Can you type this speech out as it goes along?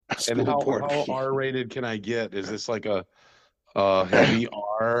And school board how meeting. R-rated can I get? Is this like a heavy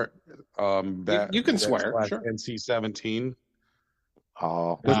R You can swear, / sure. NC-17?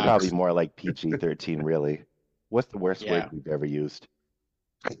 Oh, we're probably more like PG-13, really. What's the worst Yeah. word we've ever used?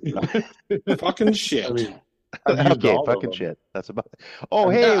 Fucking shit. I mean, I've used Okay, all of fucking them. shit. That's about it. Oh,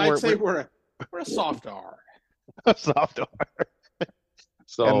 hey, I'd say we're a soft R. a soft R.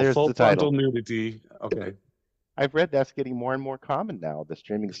 So And there's full the title. frontal nudity. Okay. I've read that's getting more and more common now. The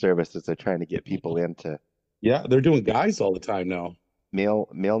streaming services are trying to get people into Yeah, they're doing guys all the time now. male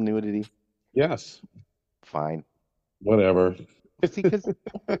nudity. Yes. Fine. Whatever. See,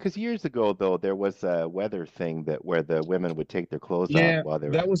 because years ago though there was a weather thing where the women would take their clothes Yeah, off while they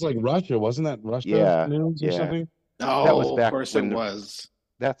were. that was like Russia, wasn't that Russia Yeah, news or yeah. something? Oh, That was of back course when it was.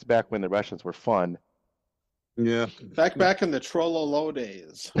 That's back when the Russians were fun. Yeah. Back in the Trollolo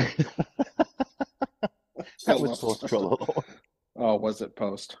days. That was post Trololo. Oh, was it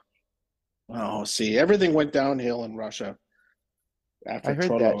post? Oh, see, everything went downhill in Russia after I heard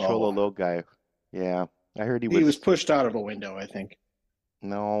that Trololo guy. Yeah, I heard he was pushed out of a window, I think.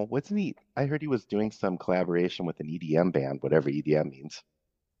 No, wasn't he? I heard he was doing some collaboration with an EDM band, whatever EDM means.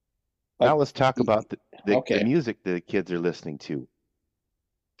 Now let's talk about the music the kids are listening to.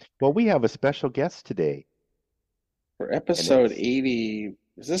 Well, we have a special guest today. For episode 80,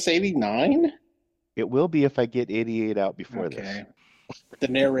 is this 89? It will be if I get 88 out before this. The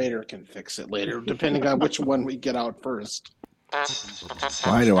narrator can fix it later, depending on which one we get out first.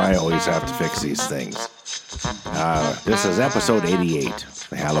 Why do I always have to fix these things? This is episode 88,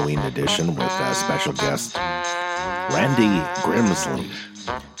 the Halloween edition, with special guest Randy Grimsley.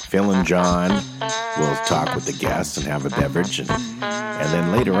 Phil and John will talk with the guests and have a beverage, and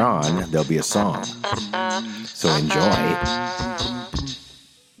then later on there'll be a song. So enjoy.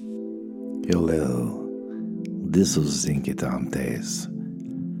 Hello, this is Inquietantes.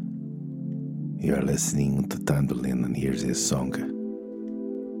 You're listening to Tandolin, and here's this song.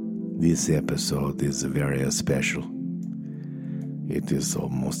 This episode is very special. It is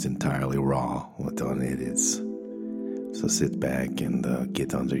almost entirely raw, without edits. So sit back and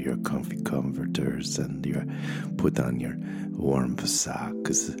get under your comfy comforters and put on your warm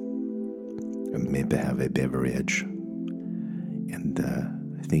socks and maybe have a beverage and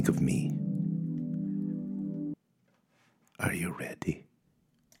think of me. Are you ready?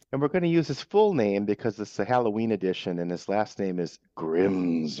 And we're going to use his full name because it's the Halloween edition, and his last name is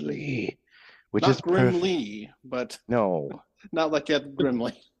Grimsley, which not is Grimley, but no, not like Ed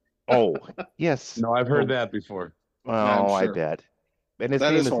Grimley. Oh, yes. No, I've heard that before. Oh, I'm I sure. bet. And his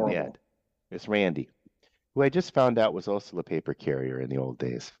That name is is horrible. Ned. It's Randy, who I just found out was also a paper carrier in the old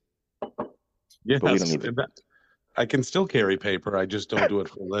days. Yes, But we don't even- I can still carry paper. I just don't do it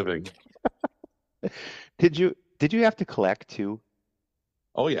for a living. Did you have to collect too?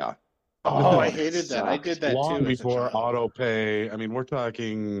 Oh yeah. Oh, I hated that. I did that Long too. before as a child. auto pay. I mean, we're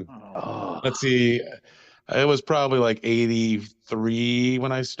talking. Oh. Let's see. It was probably like 83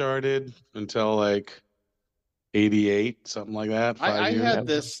 when I started until like 88, something like that. I 5 years. had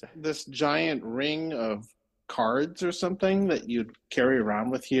this giant ring of cards or something that you'd carry around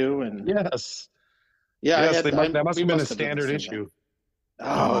with you, and Yes. yeah, Yes, that that must we have been a must have standard the same issue. thing.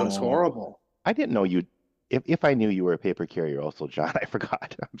 Oh, it was Oh. horrible. I didn't know you. If I knew you were a paper carrier, also, John, I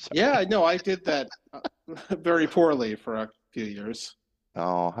forgot. I'm sorry. Yeah, no, I did that very poorly for a few years.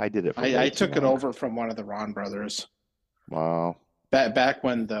 Oh, I did it. For I way took too it long. over from one of the Ron brothers. Wow. Back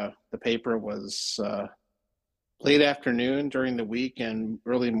when the paper was late afternoon during the week and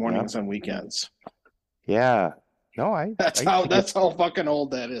early mornings on weekends. Yeah. No, I. That's I used to how fucking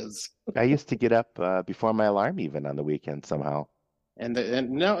old that is. I used to get up before my alarm even on the weekend somehow. And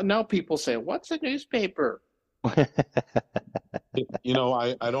now people say, "What's a newspaper?" You know,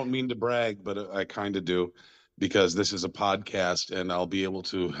 I don't mean to brag, but I kind of do, because this is a podcast and I'll be able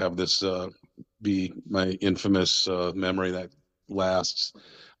to have this be my infamous memory that lasts.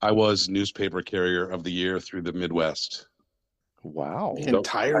 I was newspaper carrier of the year through the Midwest. Wow. The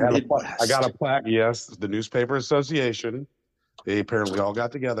entire Midwest. I got a plaque. Yes, the Newspaper Association. They apparently all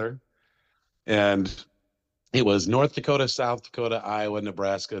got together, and it was North Dakota, South Dakota, Iowa,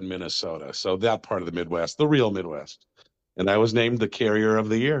 Nebraska, and Minnesota. So that part of the Midwest, the real Midwest. And I was named the carrier of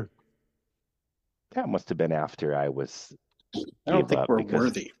the year. That must have been after I was. I don't gave think up we're because-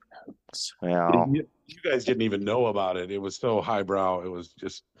 worthy. Well, You guys didn't even know about it. It was so highbrow. It was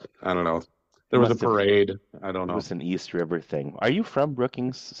just, I don't know. There was a Must have- parade. I don't it know. was an East River thing. Are you from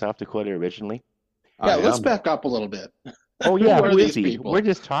Brookings, South Dakota originally? Yeah, I let's am. back up a little bit. Oh yeah, Who are who is these he? people? We're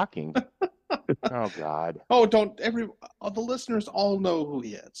just talking. Oh God. Oh, all the listeners all know who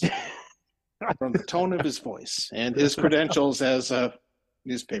he is from the tone of his voice and his credentials as a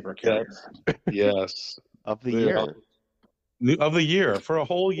newspaper carrier. Yes. Of the Yeah. year. Of the year. For a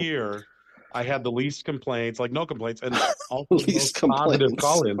whole year, I had the least complaints, like no complaints, and also the Least most positive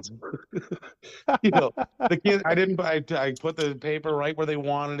complaints. call-ins. The kid, I put the paper right where they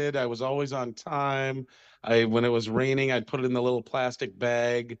wanted it. I was always on time. When it was raining, I'd put it in the little plastic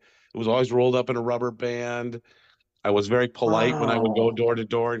bag. It was always rolled up in a rubber band. I was very polite when I would go Wow. door to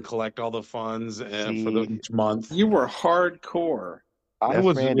door and collect all the funds See, each month. You were hardcore. I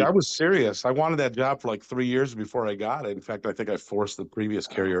That's Randy. was serious. I wanted that job for like 3 years before I got it. In fact, I think I forced the previous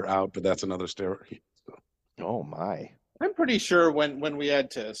carrier out, but that's another story. Oh my. I'm pretty sure when we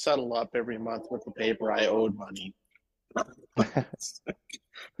had to settle up every month with the paper, I owed money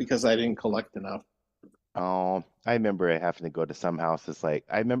because I didn't collect enough. Oh, I remember having to go to some houses. Like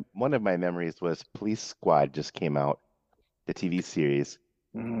I remember one of my memories was Police Squad just came out, the TV series,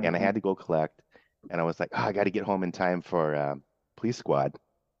 and I had to go collect. And I was like, oh, I got to get home in time for Police Squad.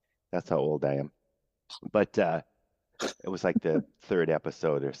 That's how old I am. But it was like the third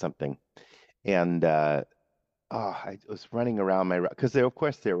episode or something. And I was running around because of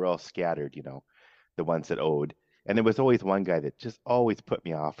course they were all scattered, the ones that owed. And there was always one guy that just always put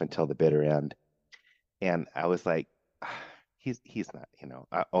me off until the bitter end. And I was like, he's not,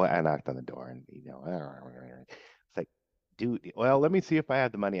 I knocked on the door and, it's like, dude, well, let me see if I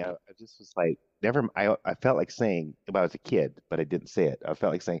have the money. I just was like, I felt like saying, if I was a kid, but I didn't say it. I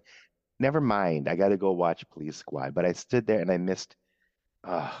felt like saying, never mind, I got to go watch Police Squad. But I stood there and I missed,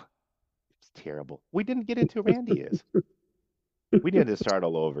 it's terrible. We didn't get into who Randy is. We need to start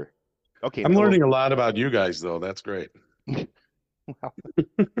all over. Okay. I'm learning a lot about you guys, though. That's great. Well,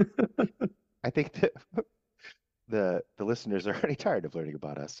 I think that the listeners are already tired of learning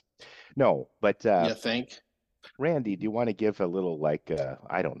about us. No, but You think? Randy, do you want to give a little I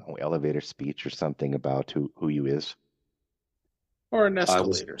don't know, elevator speech or something about who you is? Or an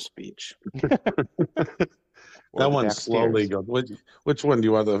escalator speech. Or That one backstairs. slowly goes. Which one do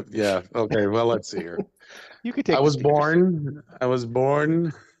you want yeah. Okay, well, let's see here. You could take I was born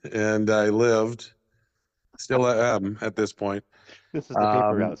and I lived, still am at this point. This is the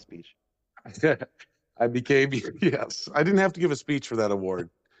paper route speech. I became, yes, I didn't have to give a speech for that award.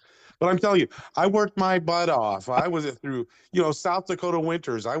 But I'm telling you, I worked my butt off. I was through, South Dakota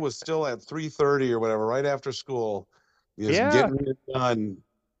winters. I was still at 3:30 or whatever, right after school, just getting it done.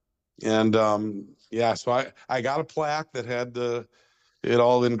 And so I got a plaque that had it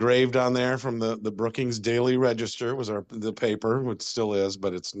all engraved on there from the Brookings Daily Register was the paper, which still is,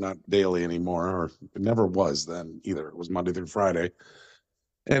 but it's not daily anymore, or it never was then either. It was Monday through Friday.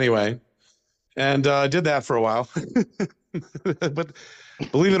 Anyway, and I did that for a while. But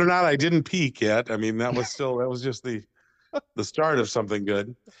believe it or not, I didn't peak yet. I mean, that was just the start of something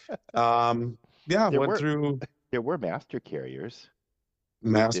good. There were master carriers.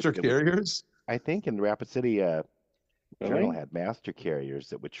 Master carriers? I think in Rapid City, Journal had master carriers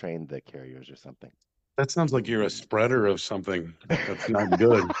that would train the carriers or something. That sounds like you're a spreader of something. That's not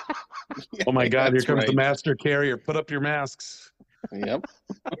good. Oh my God, here comes the master carrier. Put up your masks. Yep.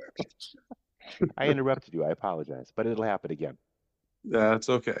 I interrupted you. I apologize, but it'll happen again. That's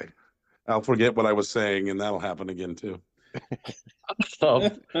okay. I'll forget what I was saying, and that'll happen again too.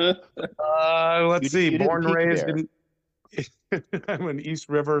 Let's see. Born and raised in I'm an East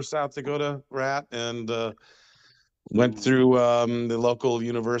River, South Dakota rat, and went through the local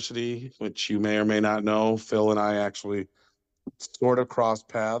university, which you may or may not know. Phil and I actually sort of crossed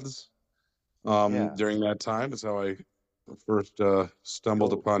paths during that time. That's how I first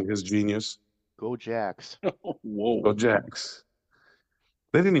stumbled upon his genius. Go Jacks. Whoa. Go Jacks.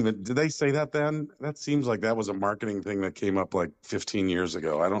 Did they say that then? That seems like that was a marketing thing that came up like 15 years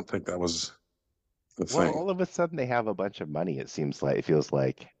ago. I don't think that was the thing. Well, all of a sudden they have a bunch of money, it feels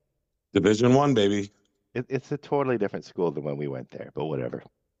like. Division I, baby. It's a totally different school than when we went there, but whatever.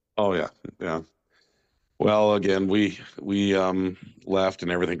 Oh yeah. Yeah. Well, again, we left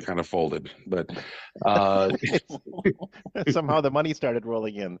and everything kind of folded, but somehow the money started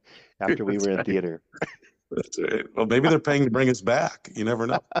rolling in after we were in theater. That's right. Well, maybe they're paying to bring us back. You never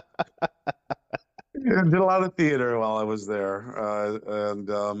know. I did a lot of theater while I was there, and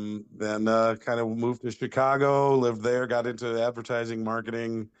then kind of moved to Chicago, lived there, got into advertising,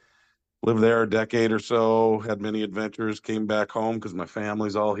 marketing, lived there a decade or so, had many adventures, came back home because my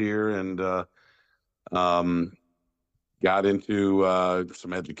family's all here, and got into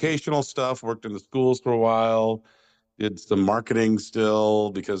some educational stuff, worked in the schools for a while, did some marketing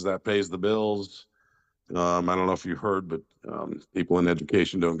still because that pays the bills. I don't know if you heard, but people in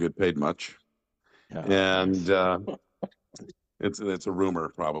education don't get paid much. Oh, And It's a rumor,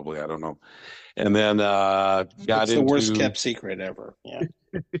 probably. I don't know. And then got It's the worst into kept secret ever. Yeah.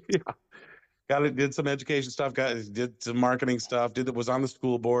 did some education stuff. Did some marketing stuff. Was on the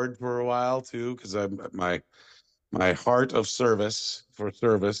school board for a while too, because my heart of service,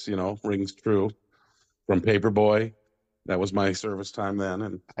 rings true from Paperboy. That was my service time then,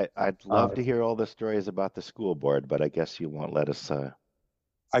 and I'd love to hear all the stories about the school board, but I guess you won't let us. I.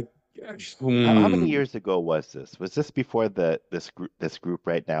 How many years ago was this? Was this before this group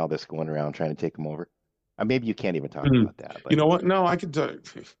right now that's going around trying to take them over? Maybe you can't even talk about that. But you know what? No, I could.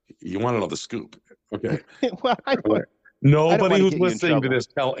 You want to know the scoop? Okay. Well, Nobody who's get you in listening to trouble. this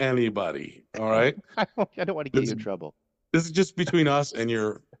tell anybody. All right. I don't want to get you in trouble. This is just between us and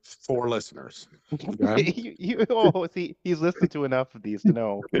your 4 listeners. Okay? See, he's listened to enough of these to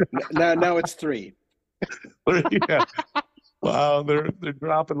know. Now it's 3. Yeah. Wow, they're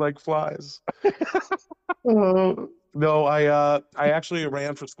dropping like flies. No, I actually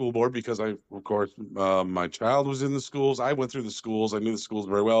ran for school board because of course, my child was in the schools. I went through the schools. I knew the schools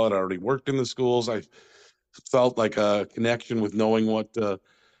very well. I'd already worked in the schools. I felt like a connection with knowing what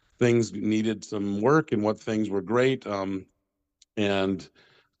things needed some work and what things were great. And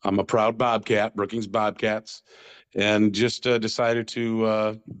I'm a proud Bobcat, Brookings Bobcats, and just decided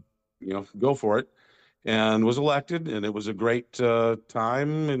to go for it, and was elected. And it was a great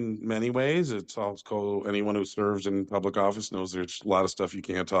time in many ways. It's also, anyone who serves in public office knows there's a lot of stuff you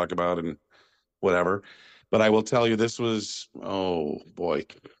can't talk about and whatever. But I will tell you, this was, oh boy,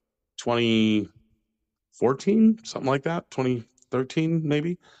 2014, something like that, 2013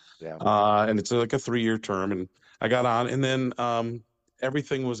 maybe. Yeah. And it's like a 3-year term, and I got on, and then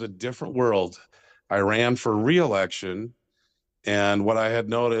everything was a different world. I ran for re-election, and what I had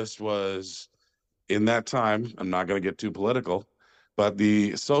noticed was, in that time, I'm not going to get too political, but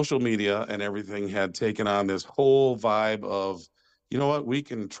the social media and everything had taken on this whole vibe of, you know what, we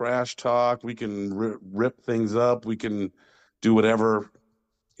can trash talk, we can rip things up, we can do whatever,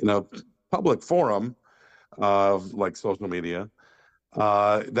 public forum of like social media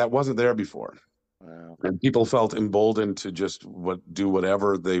that wasn't there before. Wow. And people felt emboldened to just do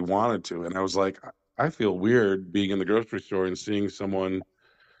whatever they wanted to. And I was like, I feel weird being in the grocery store and seeing someone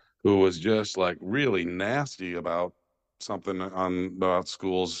who was just like really nasty about something about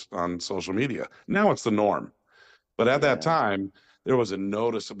schools on social media. Now it's the norm. But at that time, there was a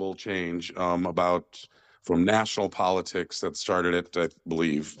noticeable change from national politics that started it, I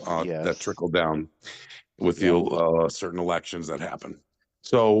believe, that trickled down with the certain elections that happened.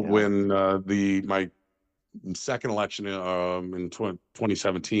 So when my second election in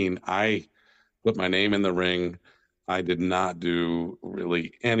 2017, I put my name in the ring. I did not do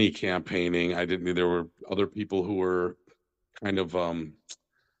really any campaigning. There were other people who were kind of on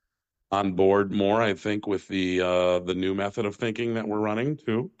board more, I think, with the new method of thinking that we're running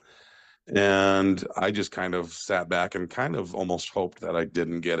too. And I just kind of sat back and kind of almost hoped that I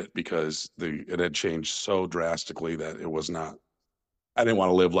didn't get it, because it had changed so drastically that it was not. I didn't want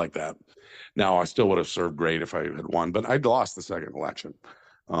to live like that. Now, I still would have served great if I had won, but I'd lost the second election,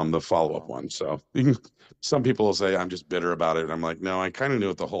 the follow-up one. So some people will say I'm just bitter about it. And I'm like, no, I kind of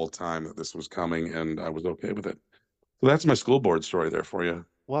knew it the whole time that this was coming, and I was okay with it. So that's my school board story there for you.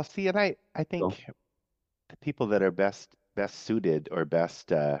 Well, see, and I think the people that are best suited or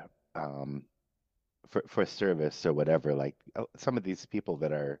best for service or whatever, like some of these people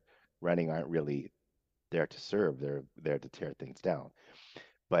that are running aren't really there to serve. They're there to tear things down.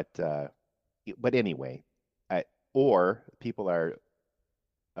 But anyway, or people are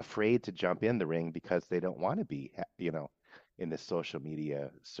afraid to jump in the ring because they don't want to be, in the social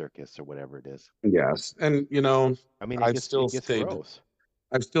media circus or whatever it is. Yes, and I mean, I've still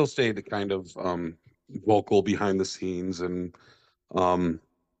stayed kind of vocal behind the scenes, and I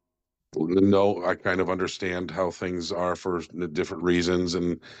kind of understand how things are for the different reasons,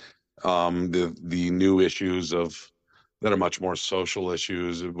 and the new issues that are much more social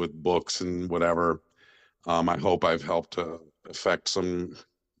issues with books and whatever. I hope I've helped to affect some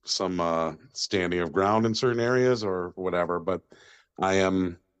standing of ground in certain areas or whatever, but I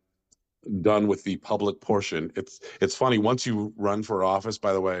am done with the public portion. It's funny, once you run for office,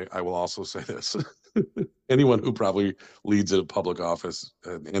 by the way, I will also say this. Anyone who probably leads a public office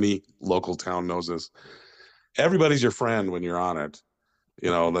in any local town knows this. Everybody's your friend when you're on it.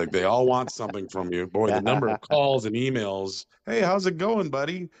 Like they all want something from you. Boy, the number of calls and emails. Hey, how's it going,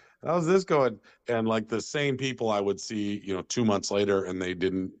 buddy? How's this going? And like the same people I would see, 2 months later, and they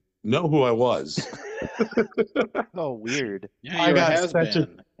didn't know who I was. Oh, weird. Yeah, I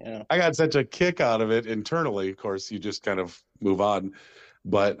got such a kick out of it internally. Of course, you just kind of move on.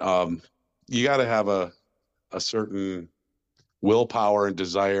 But you got to have a certain willpower and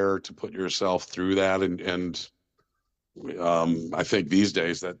desire to put yourself through that. And I think these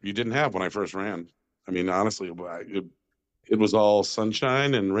days that you didn't have when I first ran. I mean, honestly, it was all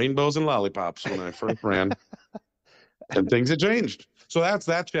sunshine and rainbows and lollipops when I first ran, and things had changed. So that's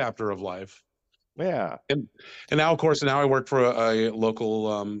that chapter of life. Yeah. And now, of course, now I work for a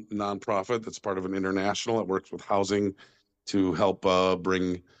local nonprofit that's part of an international that works with housing to help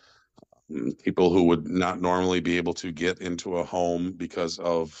bring people who would not normally be able to get into a home because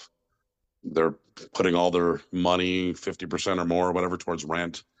of they're putting all their money, 50% or more, or whatever, towards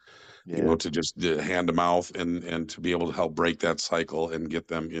rent, to just hand to mouth, and to be able to help break that cycle and get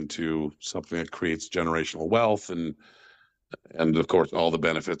them into something that creates generational wealth and of course all the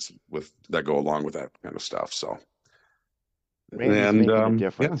benefits with that go along with that kind of stuff. So Randy's making a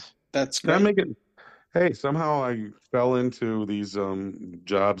difference. That's great. I'm making. Hey, somehow I fell into these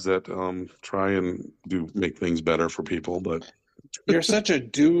jobs that try and make things better for people, but you're such a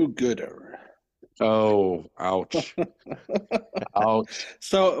do-gooder. Oh, ouch. Ouch.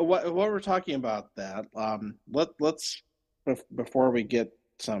 So what we're talking about that, let's before we get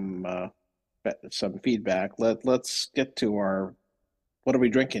some feedback, let's get to our what are we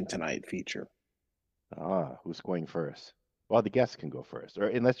drinking tonight feature. Who's going first? Well, the guests can go first, or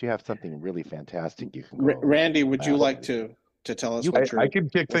unless you have something really fantastic, you can go. Randy, would you like to tell us what you're? I can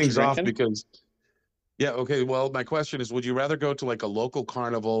kick things off because, okay. Well, my question is, would you rather go to like a local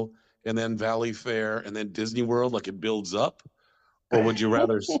carnival and then Valley Fair and then Disney World, like it builds up, or would you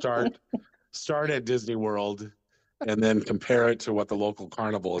rather start at Disney World and then compare it to what the local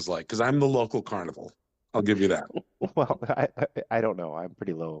carnival is like? Because I'm the local carnival. I'll give you that. Well, I don't know. I'm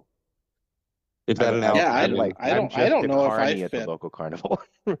pretty low. It's at an altitude. I don't know if I fit at the local carnival.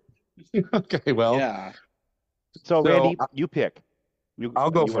 Okay, well. Yeah. So Randy, you pick. I'll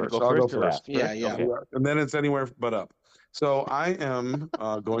go first. I'll go first. Yeah. Okay. And then it's anywhere but up. So I am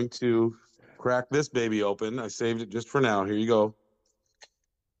going to crack this baby open. I saved it just for now. Here you go.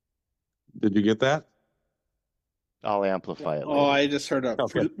 Did you get that? I'll amplify it. Oh, I just heard a.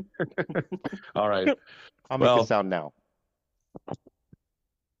 Okay. All right. I'll make a sound now.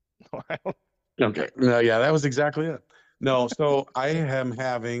 Okay. No, yeah, that was exactly it. No, so I am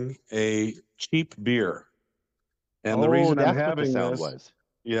having a cheap beer. And the reason I'm having this,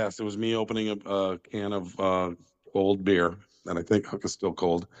 yes, it was me opening a can of cold beer, and I think it's still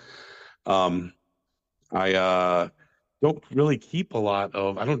cold. I don't really keep I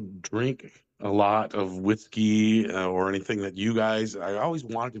don't drink a lot of whiskey or anything that you guys, I always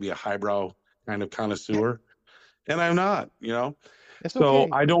wanted to be a highbrow kind of connoisseur, and I'm not, It's so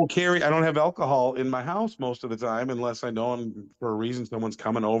okay. I don't have alcohol in my house most of the time, unless I know for a reason someone's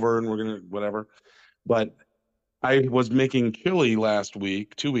coming over and we're going to, whatever. But I was making chili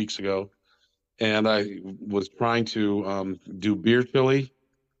 2 weeks ago, and I was trying to do beer chili.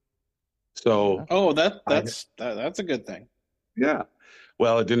 So that's a good thing. Yeah.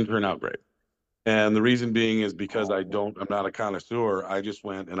 Well, it didn't turn out great. And the reason being is because I'm not a connoisseur. I just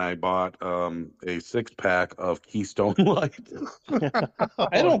went and I bought a 6-pack of Keystone Light.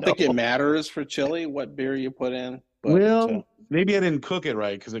 I don't think it matters for chili what beer you put in. But, well, maybe I didn't cook it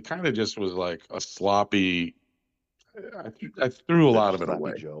right because it kind of just was like a sloppy. I threw a lot of it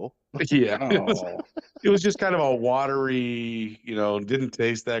away. Joe. Yeah. It was just kind of a watery, didn't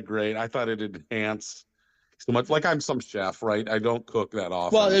taste that great. I thought it'd enhance so much. Like I'm some chef, right? I don't cook that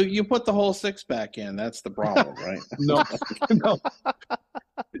often. Well, you put the whole 6-pack in. That's the problem, right?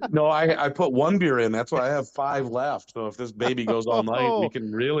 No, I put one beer in. That's why I have 5 left. So if this baby goes all night, we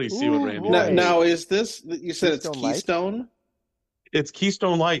can really see what Randy does. Now, is this, you said it's Keystone? It's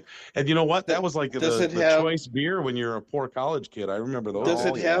Keystone Light. And you know what? That was like the choice beer when you're a poor college kid. I remember those. Does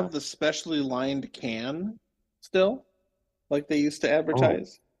it have the specially lined can still? Like they used to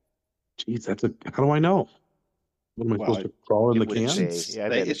advertise? Geez, how do I know? What am I supposed to crawl in the can?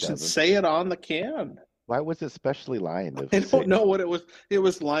 It should say it on the can. Why was it specially lined? I don't know what it was. It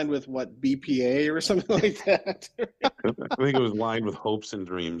was lined with what, BPA or something like that? I think it was lined with hopes and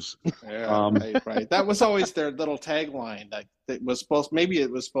dreams. Yeah, right. That was always their little tagline. Like it was supposed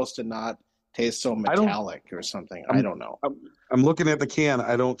to not taste so metallic or something. I don't know. I'm looking at the can.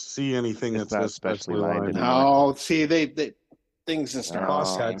 I don't see anything that's especially lined. Oh, see, they things just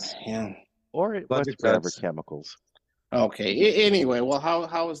aren't. Yeah. Or it was whatever chemicals. Okay. Anyway, well,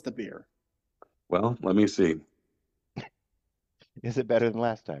 how is the beer? Well, let me see. Is it better than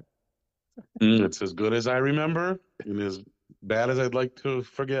last time? It's as good as I remember and as bad as I'd like to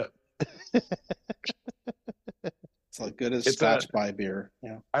forget. It's like good as Scotch by beer.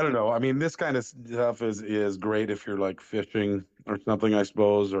 Yeah. I don't know. I mean, this kind of stuff is great if you're like fishing or something, I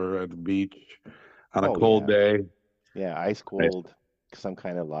suppose, or at the beach on a cold day. Yeah, ice cold, some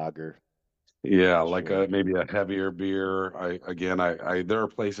kind of lager. Yeah, like Sure. maybe a heavier beer. I there are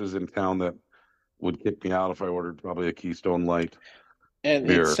places in town that would kick me out if I ordered probably a Keystone Light And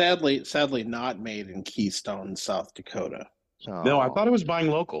it's beer. sadly not made in Keystone, South Dakota. No, I Oh, thought it was buying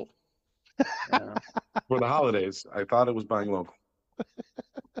local Yeah, for the holidays. I thought it was buying local.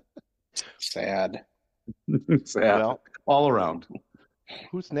 sad. Sad well, all around.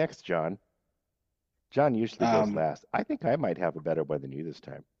 who's next, John? John usually goes Um, last. I think I might have a better one than you this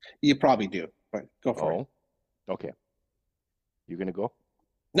time. you probably do, but go for it. Oh, okay. You gonna go?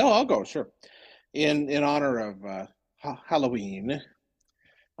 No, I'll go, sure. In honor of Halloween,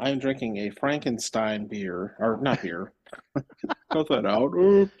 I'm drinking a Frankenstein beer, or not beer. Cut that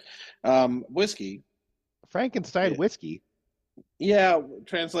out. Whiskey. Frankenstein Yeah, whiskey. yeah.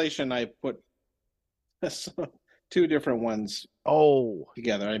 Translation. I put two different ones Oh,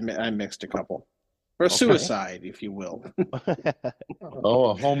 together. I mixed a couple, or okay. suicide, if you will.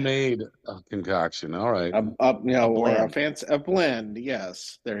 Oh, a homemade concoction. All right. A Or blend. a blend.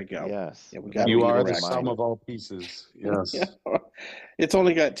 Yes, there you go. Yes. Yeah, we That got to would You be be are one the of correct. sum mine. of all pieces. Yeah, Yes. it's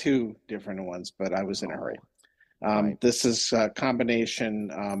only got two different ones, but I was in a hurry. Oh, fine. This is a combination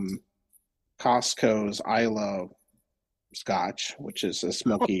Costco's Isla Scotch, which is a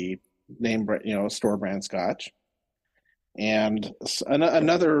smoky name, store brand Scotch, and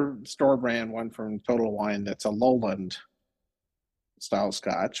another store brand one from Total Wine that's a Lowland style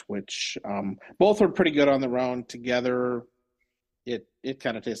Scotch, which both are pretty good on their own. Together, it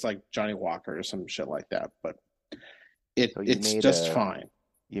kind of tastes like Johnny Walker or some shit like that, but So it's just fine.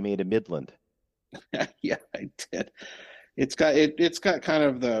 you made a Midland. Yeah, I did. It's got kind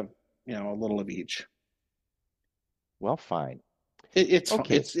of the a little of each. Well, fine. It's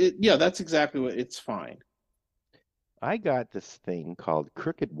Okay. yeah, that's exactly what it's fine. I got this thing called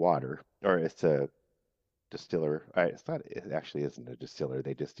Crooked Water, or it's a distiller. It's not. It actually isn't a distiller.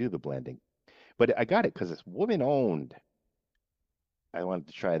 They just do the blending. But I got it because it's women owned. I wanted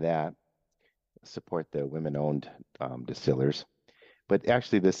to try that, support the women owned distillers. But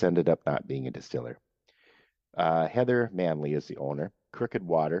actually, this ended up not being a distiller. Heather Manley is the owner. Crooked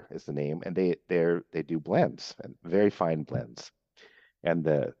Water is the name, and they do blends and very fine blends. And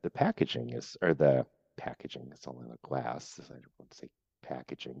the packaging is, or the packaging, it's only a glass. I don't want to say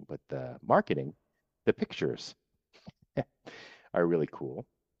packaging, but the marketing, the pictures are really cool.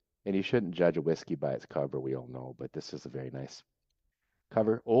 And you shouldn't judge a whiskey by its cover, we all know, but this is a very nice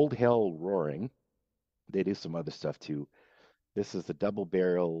cover. Old Hell Roaring. They do some other stuff too. This is the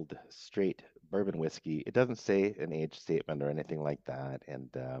double-barreled straight bourbon whiskey. It doesn't say an age statement or anything like that, and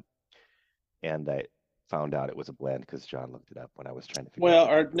I found out it was a blend because John looked it up when I was trying to figure out.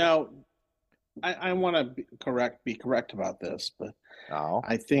 Well, now I want to be correct about this, but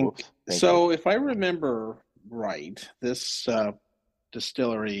I think so. If I remember right, this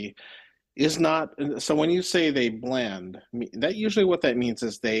distillery is not. So when you say they blend, that usually what that means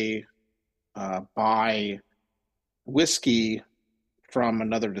is they buy whiskey from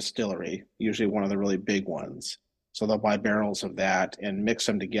another distillery, usually one of the really big ones. So they'll buy barrels of that and mix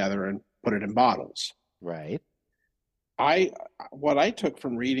them together and put it in bottles. Right. What I took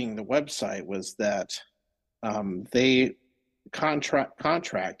from reading the website was that they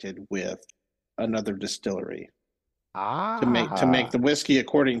contracted with another distillery to make the whiskey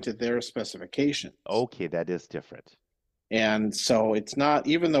according to their specifications. Okay, that is different. And so it's not,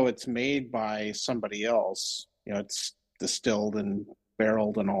 even though it's made by somebody else, it's distilled and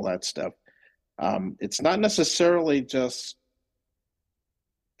barreled and all that stuff. It's not necessarily just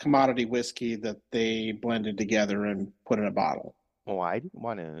commodity whiskey that they blended together and put in a bottle. Oh, I didn't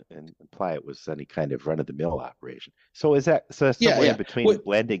want to imply it was any kind of run-of-the-mill operation. So is that somewhere in between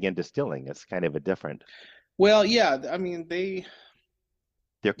blending and distilling? It's kind of a different. Well, yeah, I mean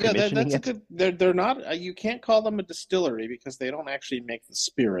they're commissioning that's it. They're not. You can't call them a distillery because they don't actually make the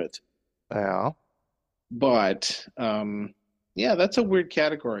spirit. Well, but yeah, that's a weird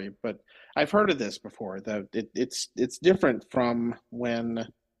category. But I've heard of this before. That it's different from when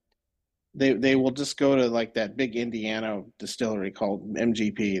they will just go to like that big Indiana distillery called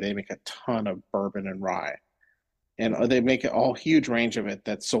MGP. They make a ton of bourbon and rye, and they make a huge range of it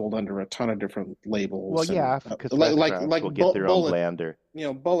that's sold under a ton of different labels. Well, yeah, because like will get their own blender.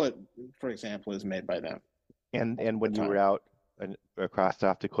 Bullet, for example, is made by them. And when you were out across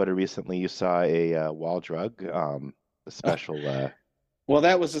South Dakota recently, you saw a Wall Drug special. Well,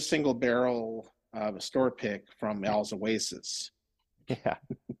 that was a single barrel store pick from Al's Oasis. Yeah.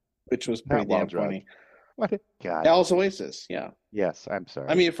 Which was pretty damn funny. What a God. Al's Oasis, yeah. Yes, I'm sorry.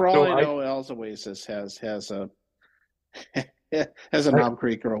 I mean, for all I know, Al's Oasis has a as a Knob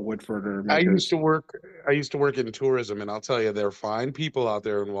Creek or a Woodford or I used Makers. to work. I used to work in tourism, and I'll tell you, they're fine people out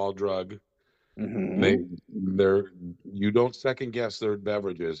there in Wall Drug. Mm-hmm. They're you don't second guess their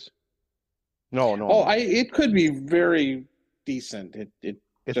beverages. No, no, Oh, no. it could be very decent. It's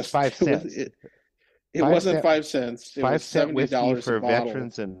just 5 cents. It wasn't 5 cents. It was $5 whiskey $70 for a bottle.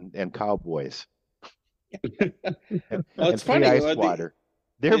 veterans and cowboys. Well, it's free funny. ice water.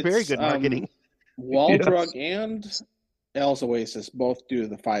 They're very good marketing. Wall Drug and Al's Oasis both do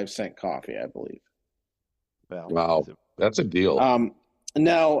the 5-cent coffee, I believe. Well, wow, that's a deal.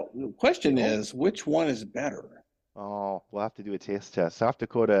 Now the question is, which one is better? Oh, we'll have to do a taste test. South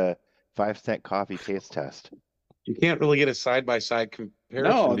Dakota 5-cent coffee taste test. You can't really get a side-by-side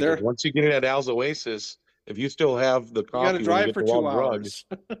comparison No, because once you get it at Al's Oasis, if you still have the coffee, you got to drive for 2 hours.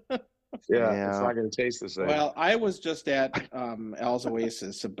 Yeah, it's not going to taste the same. Well, I was just at Al's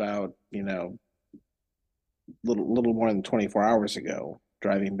Oasis about little more than 24 hours ago,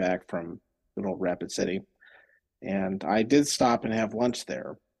 driving back from good old Rapid City, and I did stop and have lunch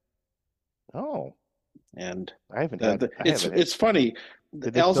there. Oh, and I haven't had. It's funny.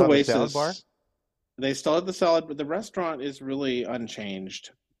 Did they Al's still have Oasis. the salad bar? They still have the salad, but the restaurant is really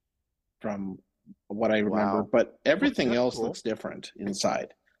unchanged from what I remember. Wow. But everything else cool. looks different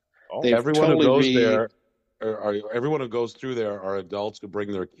inside. Oh, everyone who goes there, or everyone who goes through there, are adults who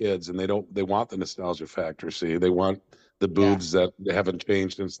bring their kids, and they want the nostalgia factor. See, they want the booths that haven't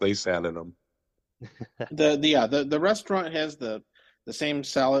changed since they sat in them. The restaurant has the same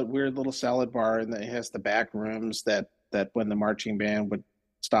weird little salad bar, and it has the back rooms that when the marching band would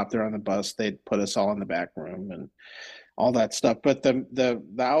stop there on the bus, they'd put us all in the back room and all that stuff. But the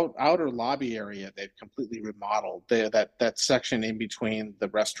outer lobby area, they've completely remodeled. That section in between the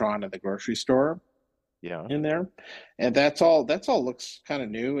restaurant and the grocery store, in there, and that's all looks kind of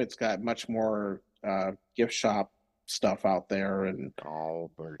new. It's got much more gift shop stuff out there, and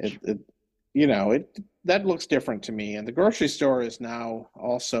that looks different to me. And the grocery store is now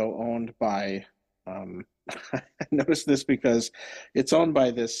also owned by I noticed this because it's owned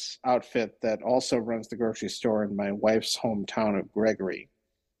by this outfit that also runs the grocery store in my wife's hometown of Gregory,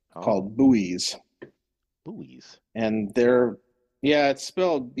 called Buies. Buies. And it's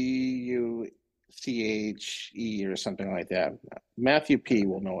spelled Buche or something like that. Matthew P.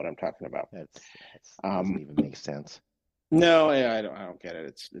 will know what I'm talking about. That doesn't even make sense. No, I don't get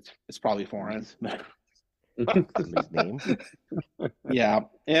it. It's probably foreign. His name. Yeah,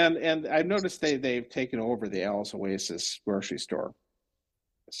 and I've noticed they've taken over the Al's Oasis grocery store.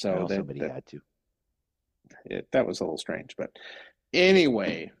 So somebody had to. That was a little strange, but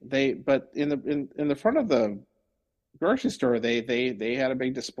anyway, but in the front of the grocery store, they had a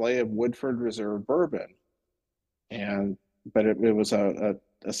big display of Woodford Reserve bourbon, but it was a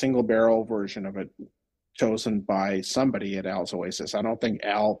single barrel version of it, chosen by somebody at Al's Oasis. I don't think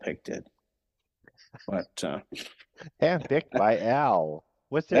Al picked it. But handpicked by Al.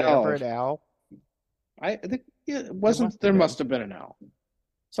 Was there ever an Al? I think it wasn't. There must have been an Al.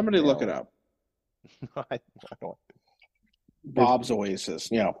 Somebody look it up. I don't. Bob's Oasis,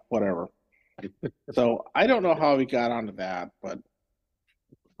 whatever. So I don't know how we got onto that, but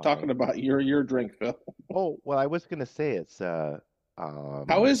talking about your drink, Phil. Oh well, I was gonna say it's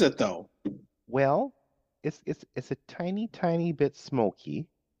how is it though? Well, it's a tiny bit smoky.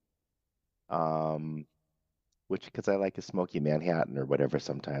 Which because I like a smoky Manhattan or whatever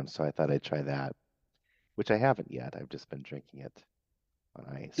sometimes, so I thought I'd try that, which I haven't yet. I've just been drinking it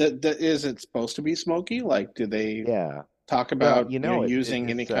on ice. Is it supposed to be smoky? Like, do they talk about using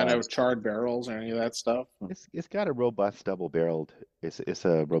any kind of charred barrels or any of that stuff? It's got a robust double-barreled. It's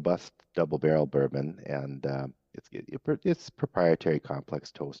a robust double-barrel bourbon, and it's proprietary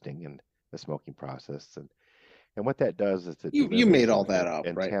complex toasting and the smoking process, and what that does is you made all that up,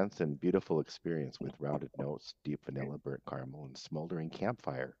 intense right? Intense and beautiful experience with rounded notes, deep vanilla, burnt caramel, and smoldering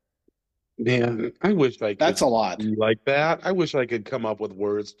campfire. Man, I wish I could. That's a lot. Like that. I wish I could come up with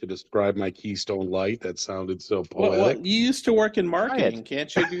words to describe my Keystone Light. That sounded so poetic. Well, you used to work in marketing.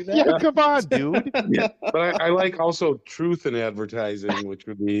 Can't you do that? Yeah, come on, dude. But I like also truth in advertising, which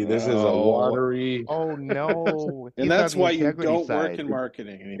would be this is a watery. Oh no! And that's why you don't work in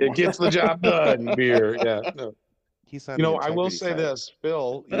marketing anymore. It gets the job done. Beer, yeah. No. I will say side. this,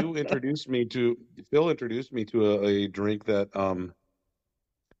 Phil. Introduced me to a drink that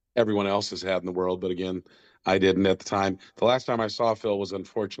everyone else has had in the world, but again, I didn't at the time. The last time I saw Phil was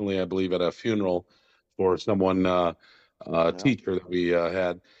unfortunately, I believe, at a funeral for someone, teacher that we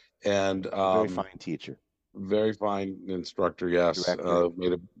had, and very fine teacher, very fine instructor. Yes,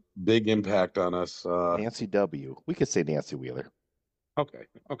 made a big impact on us. Nancy W. We could say Nancy Wheeler. Okay,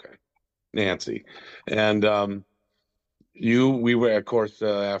 Nancy, and We were, of course,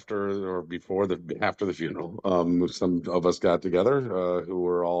 after the funeral. Some of us got together, who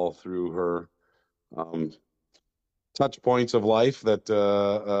were all through her um, touch points of life that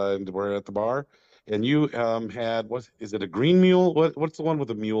and were at the bar. And you had, what is it, a green mule? What's the one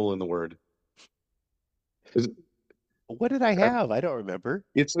with a mule in the word? Is it, What did I have? I don't remember.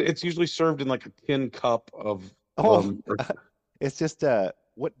 it's usually served in like a tin cup of Oh, it's just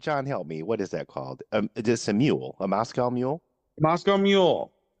what, John, help me. What is that called? Just a mule, a Moscow mule. Moscow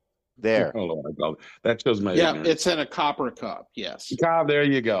Mule. I There. don't know what I call it. That shows my Yeah, ignorance. it's in a copper cup. Yes. God, there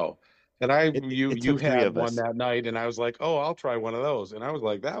you go. And It you took three had of one us. that night, and I was like, oh, I'll try one of those. And I was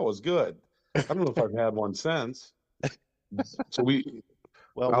like, that was good. I don't know if I've had one since. So Well,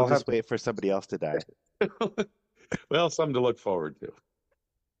 we'll I'll just have wait for somebody else to die. to, well, something to look forward to.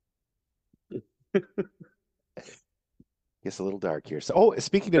 It's a little dark here. So,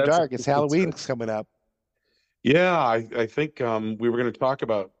 speaking of That's dark, it's Halloween's coming up. yeah, I think we were going to talk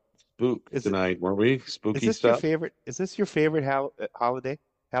about spook Is it? tonight, weren't we? Is Spooky this your stuff. favorite? Is this your favorite holiday?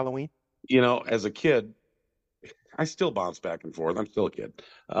 Halloween? As a kid, I still bounce back and forth. I'm still a kid.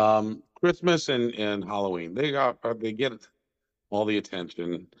 Christmas and Halloween, they get all the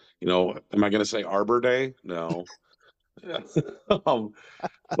attention. Am I going to say Arbor Day? No. um,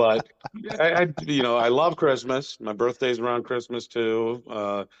 but I love Christmas. My birthday's around Christmas too.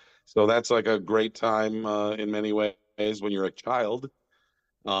 So that's like a great time in many ways when you're a child.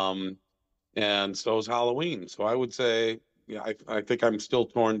 Um, and so is Halloween. So I would say, yeah, I think I'm still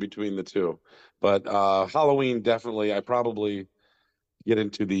torn between the two. But Halloween, definitely, I probably get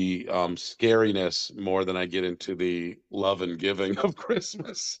into the scariness more than I get into the love and giving of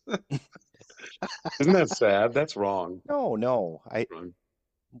Christmas. Isn't that sad? That's wrong. No. Wrong.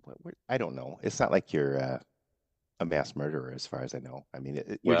 I don't know. It's not like you're a mass murderer, as far as I know. I mean,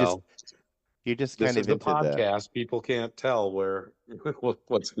 Well, you're just this kind is of the into the. podcast. People can't tell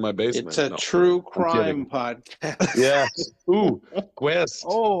what's in my It's basement. a No, true I'm crime kidding. podcast. Yes. Ooh, quest.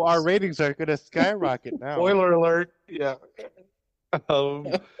 Oh, our ratings are going to skyrocket now. Spoiler alert. Yeah. Um,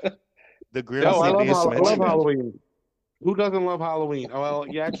 The no, Grimsey I basement. love Halloween. Who doesn't love Halloween? Well,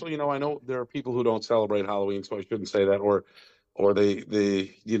 yeah, actually, I know there are people who don't celebrate Halloween, so I shouldn't say that. Or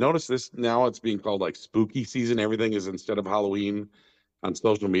you notice this now? It's being called like spooky season. Everything is instead of Halloween on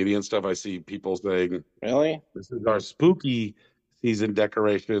social media and stuff. I see people saying Really? this is our spooky season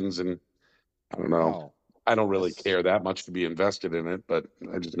decorations, and I don't know. Oh, I don't really that's. care that much to be invested in it, but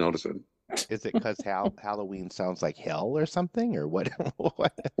I just notice it. Is it because Halloween sounds like hell or something, or what?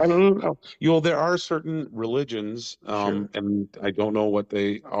 What? I don't know. There are certain religions, Sure. and I don't know what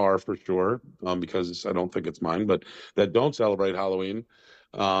they are for sure, because I don't think it's mine, but that don't celebrate Halloween.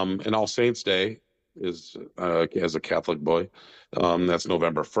 And All Saints Day is, as a Catholic boy, that's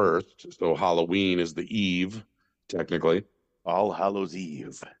November 1st. So Halloween is the eve, technically. All Hallows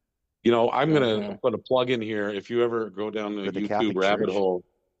Eve I'm gonna Mm-hmm. put a plug in here. If you ever go down the for the YouTube Catholic rabbit Church. hole,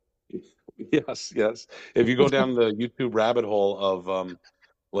 yes, yes. If you go down the YouTube rabbit hole of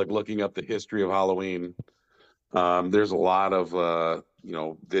like looking up the history of Halloween, there's a lot of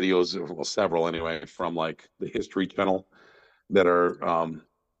videos, well, several anyway, from like the History Channel that are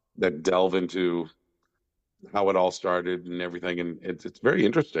that delve into how it all started and everything, and it's very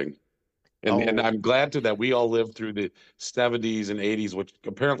interesting. And Oh, I'm glad that we all lived through the 70s and 80s, which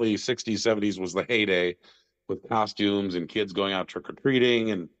apparently 60s, 70s was the heyday with costumes and kids going out trick or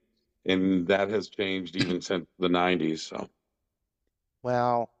treating, and that has changed even since the 90s. So,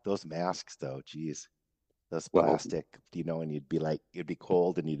 well, those masks though, geez, those well, plastic, and it'd be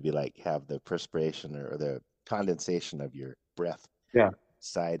cold and you'd be like, have the perspiration or the condensation of your breath yeah,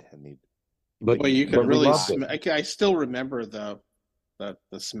 side, and but Well, you could we really loved smell. it. I still remember the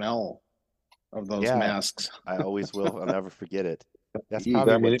smell of those yeah, masks. I always will. I'll never forget it. That's Eek.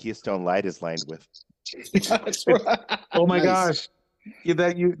 probably what Keystone Light is lined with. That's right. Oh my Nice. gosh.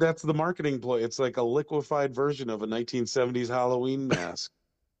 Yeah, that's the marketing ploy. It's like a liquefied version of a 1970s Halloween mask.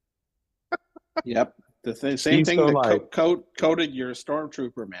 Yep. Same thing Keystone that Light. coated your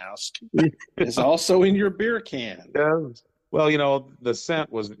stormtrooper mask is also in your beer can. Yes. Well, the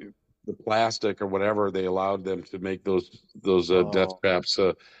scent was the plastic or whatever they allowed them to make those death Oh, traps.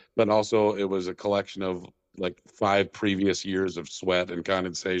 But also it was a collection of like 5 previous years of sweat and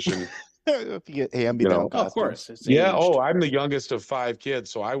condensation. if you get You hand-me-down know. Oh, of costumes. course, it's Yeah. aged. Oh, I'm the youngest of 5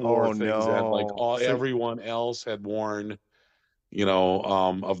 kids, so I wore Oh things that like no. So, everyone else had worn.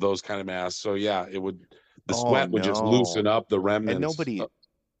 Of those kind of masks. So yeah, the oh sweat would just loosen no. up the And remnants.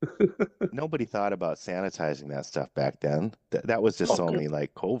 nobody thought about sanitizing that stuff back then. That was just Oh, good. only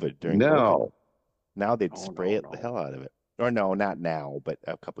like during COVID. No. Now they'd Oh, spray no, it the no. hell out of it. Or no, not now, but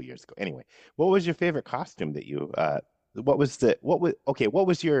a couple years ago. Anyway, what was your favorite costume that you What was what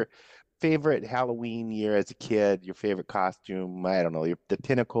was your favorite Halloween year as a kid? Your favorite costume? I don't know. The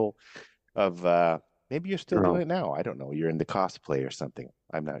pinnacle of maybe you're still doing Oh, it now. I don't know. You're into cosplay or something.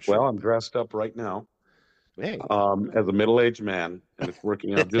 I'm not well, sure, I'm but dressed up right now, hey. as a middle-aged man, and it's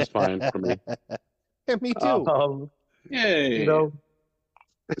working out just fine for me. Me too. Um, you Yay! know,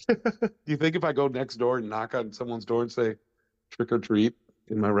 do you think if I go next door and knock on someone's door and say trick or treat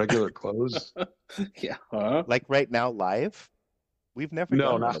in my regular clothes? Yeah. Huh? Like right now, live. We've never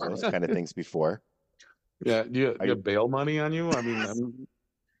No, done one not. of those kind of things before. Yeah, do Are you you, have bail money on you? I mean,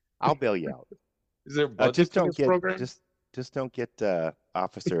 I'll bail you out. is there a Just budget for don't this get program? just don't get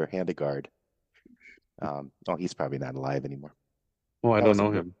Officer Handegard. Oh, he's probably not alive anymore. Oh, I That don't was a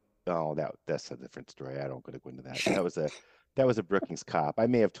know Brook. him. Oh, that's a different story. I don't going to go into that. That was a Brookings cop. I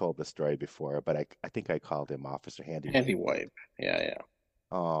may have told the story before, but I think I called him Officer Handy. Wipe. Yeah, yeah.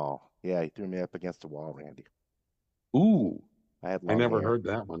 Oh, yeah, he threw me up against a wall, Randy. Ooh, I had I long never hair. heard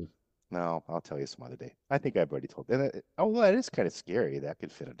that one. No, I'll tell you some other day. I think I've already told. Oh, well, it is kind of scary. That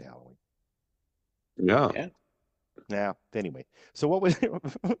could fit into Halloween. Yeah. Yeah. Yeah. Anyway, so what was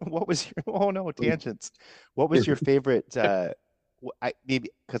what was your? Oh no, tangents. What was your favorite? I maybe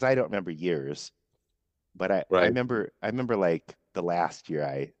because I don't remember years, but Right. I remember like the last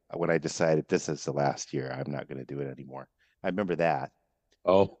year when I decided this is the last year I'm not going to do it anymore. I remember that,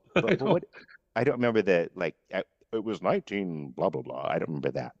 Oh, I but know. what I don't remember that like it was 19 blah blah blah. I don't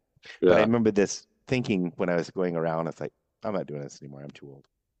remember that, but I Yeah. remember this thinking when I was going around. It's like I'm not doing this anymore. I'm too old.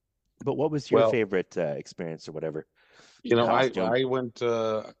 But what was your Well, favorite experience or whatever I costume? I went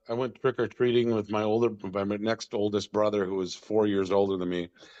trick or treating with my next oldest brother, who was 4 years older than me.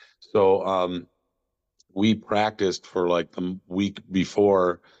 So we practiced for like the week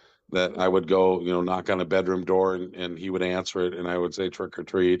before that. I would go, knock on a bedroom door, and he would answer it, and I would say trick or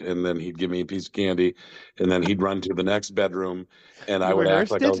treat, and then he'd give me a piece of candy, and then he'd run to the next bedroom, and I You would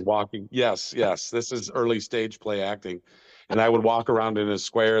act rehearsed like I was it? walking. Yes, yes, this is early stage play acting. And I would walk around in a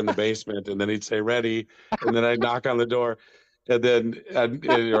square in the basement, and then he'd say ready, and then I'd knock on the door, and then and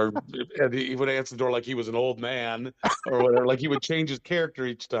he would answer the door like he was an old man or whatever, like he would change his character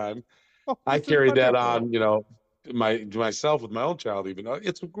each time. Oh, I this is carried that wonderful. on, to myself with my own child. Even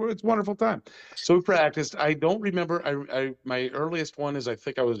it's a wonderful time. So we practiced. I don't remember. I my earliest one is I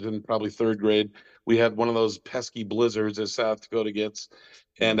think I was in probably third grade. We had one of those pesky blizzards as South Dakota gets,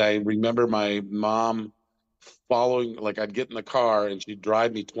 Hmm. and I remember my mom following. Like I'd get in the car and she'd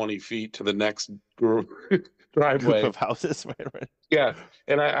drive me 20 feet to the next Group driveway. of houses, right? Yeah,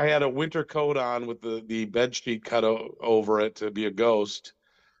 and I had a winter coat on with the bed sheet cut over it to be a ghost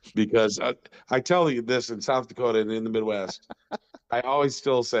because I tell you this in South Dakota and in the Midwest, I always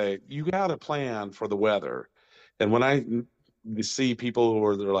still say you got to plan for the weather. And when see people who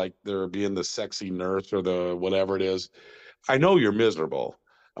are they're being the sexy nurse or the whatever it is, I know you're miserable.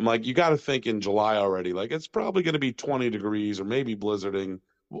 I'm like, you got to think in July already. Like it's probably going to be 20 degrees or maybe blizzarding.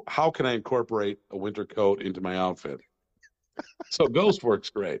 How can I incorporate a winter coat into my outfit? So Ghost works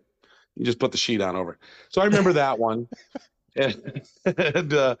great. You just put the sheet on over. So I remember that one. And,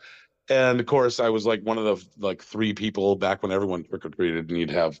 and of course, I was like one of the like three people back when everyone trick or treated, and you'd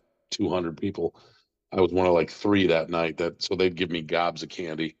have 200 people. I was one of like three that night. So they'd give me gobs of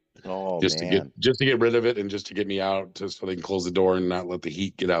candy Oh man. just to get rid of it and just to get me out, just so they can close the door and not let the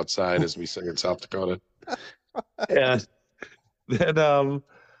heat get outside, as we say in South Dakota. And then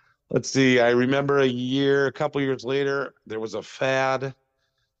let's see. I remember a couple years later, there was a fad,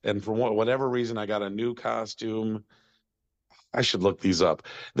 and for whatever reason, I got a new costume. I should look these up.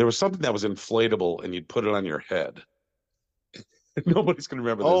 There was something that was inflatable and you'd put it on your head. Nobody's gonna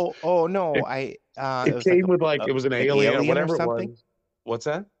remember this. Oh no, It, it it was like came with like it was an an alien or alien or whatever it something. was. What's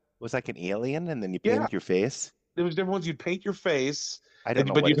that? It was like an alien, and then you Yeah, painted your face. there was different ones. You'd paint your face, I don't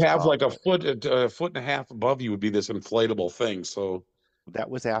know but what you'd it's have like called, but a foot and a half above you would be this inflatable thing. So that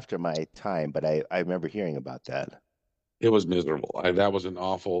was after my time. But I remember hearing about that. it was miserable. That was an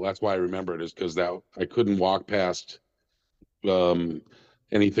awful. That's why I remember it, is because that I couldn't walk past um,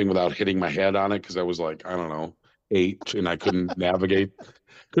 anything without hitting my head on it, because I was like, I don't know, 8, and I couldn't navigate,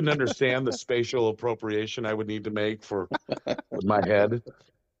 couldn't understand the spatial appropriation I would need to make for with my head.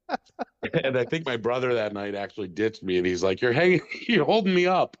 And I think my brother that night actually ditched me, and he's like, "You're hanging, you're holding me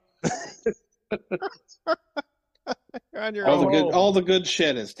up." You're on your own. All the good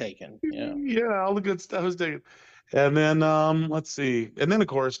shit is taken. Yeah. Yeah, all the good stuff was taken. And then let's see. And then of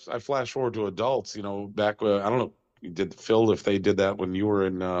course I flash forward to adults, back I don't know, did Phil, if they did that when you were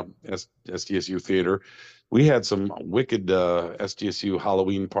in SDSU theater. We had some wicked SDSU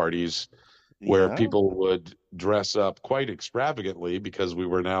Halloween parties where Yeah. people would dress up quite extravagantly because we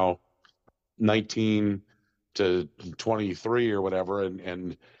were now 19, to 23 or whatever,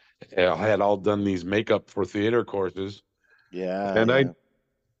 and I had all done these makeup for theater courses. Yeah, And yeah.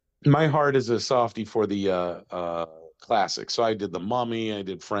 my heart is a softie for the classics. So I did The Mummy, I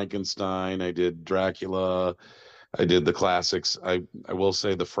did Frankenstein, I did Dracula, I did the classics. I will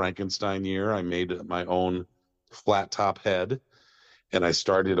say the Frankenstein year, I made my own flat top head, and I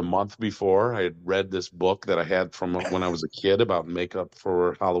started a month before. I had read this book that I had from when I was a kid about makeup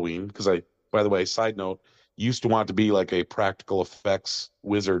for Halloween. Because by the way, side note, used to want to be like a practical effects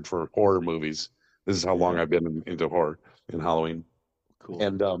wizard for horror movies. This is how long Yeah. I've been into horror and Halloween. Cool.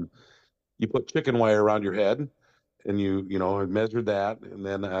 And you put chicken wire around your head, and I measured that, and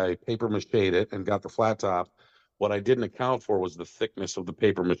then I paper mached it and got the flat top. What I didn't account for was the thickness of the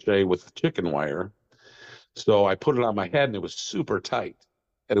paper mache with the chicken wire. So I put it on my head, and it was super tight,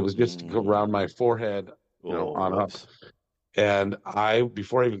 and it was just around my forehead, Oh, on up. whoops. And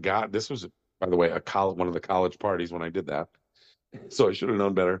before I even got, this was, by the way, one of the college parties when I did that. So I should have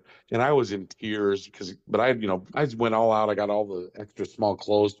known better. And I was in tears but I went all out. I got all the extra small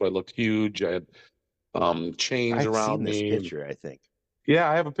clothes, so I looked huge. I had chains I've around seen this me. picture, I think. Yeah,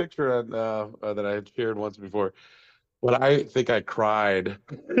 I have a picture that I had shared once before. But I think I cried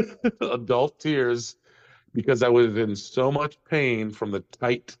adult tears because I was in so much pain from the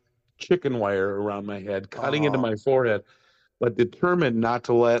tight chicken wire around my head, cutting into my forehead, but determined not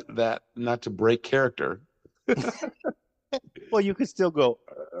to break character. Well, you could still go,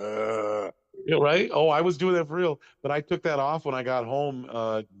 Right? Oh, I was doing that for real. But I took that off when I got home,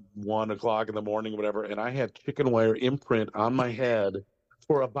 1 o'clock in the morning, whatever, and I had chicken wire imprint on my head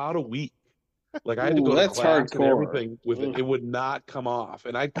for about a week. Like I had to go to That's class and hardcore. everything with it. It would not come off.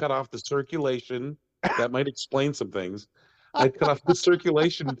 And I'd cut off the circulation. That might explain some things. I'd cut off the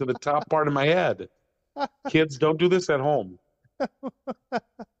circulation to the top part of my head. Kids, don't do this at home.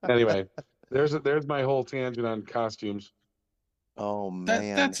 Anyway, there's my whole tangent on costumes. oh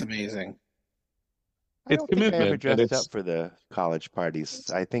man. That's amazing. I don't think I ever commitment, and dressed it's up for the college parties.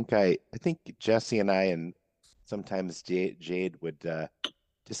 I think Jesse and I and sometimes Jade would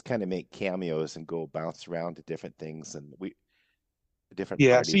just kind of make cameos and go bounce around to different things and different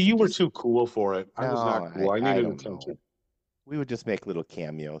yeah. See, parties you and were just too cool for it. I was not no, cool. I I needed don't attention. know. We would just make little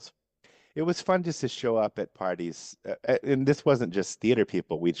cameos. It was fun just to show up at parties, and this wasn't just theater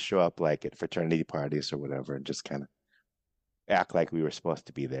people. We'd show up like at fraternity parties or whatever, and just kind of act like we were supposed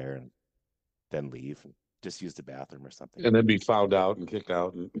to be there, and then leave and just use the bathroom or something. And then be found out and kicked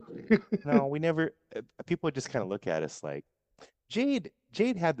out. And No, we never. People would just kind of look at us like Jade.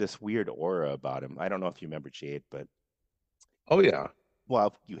 Jade had this weird aura about him. I don't know if you remember Jade, but oh yeah,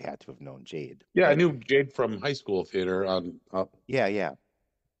 well, you had to have known Jade. yeah. I But knew Jade from high school theater on up. yeah, yeah.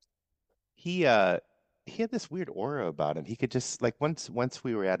 He he had this weird aura about him. He could just like once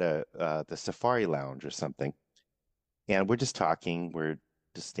we were at the Safari Lounge or something, and we're just talking. We're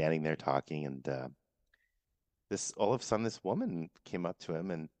just standing there talking, and this all of a sudden this woman came up to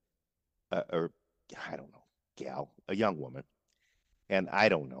him and or I don't know, gal, a young woman, and I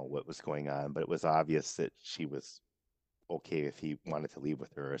don't know what was going on, but it was obvious that she was okay if he wanted to leave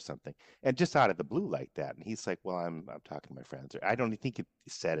with her or something, and just out of the blue like that. And he's like, "Well, I'm talking to my friends," or I don't think he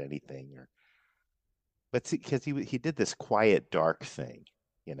said anything, or but because he did this quiet, dark thing,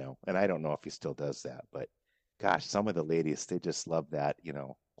 and I don't know if he still does that, but gosh, some of the ladies they just love that,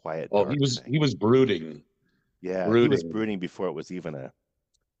 quiet, Oh, dark thing. he was brooding. Yeah, he was brooding before it was even a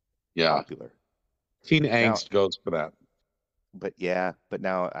popular. Teen Now, angst goes for that. but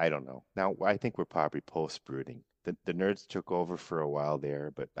now I don't know. Now I think we're probably post brooding. The nerds took over for a while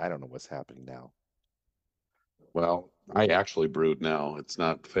there, but I don't know what's happening now. Well, I actually brood now. It's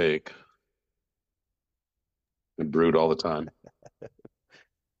not fake. I brood all the time.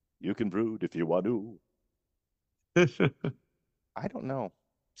 You can brood if you want to. I don't know.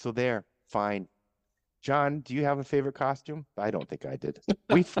 So there, fine. John, do you have a favorite costume? I don't think I did.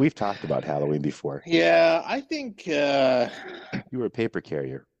 We've talked about Halloween before. Yeah, I think You were a paper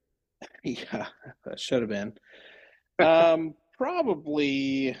carrier. yeah, that should have been.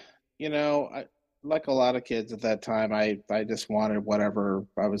 Probably, like a lot of kids at that time, I just wanted whatever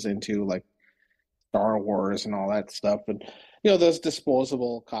I was into, like Star Wars and all that stuff. And those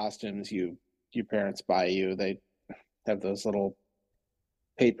disposable costumes your parents buy you, they have those little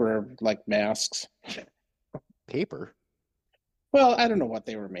paper like masks. Paper? Well, I don't know what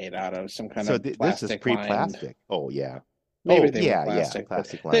they were made out of, some kind of this is plastic pre-plastic. lined. Oh yeah. Maybe Oh they yeah, were plastic. yeah,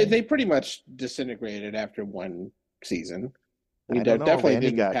 plastic They lining. pretty much disintegrated after one season. We I don't know. definitely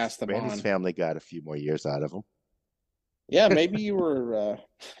Randy didn't pass them Randy's on. family got a few more years out of them. Yeah, maybe you were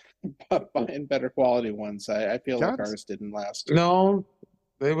buying better quality ones. I feel like ours didn't last. No,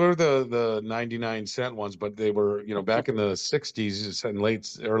 They were the 99-cent ones, but they were, back in the 60s and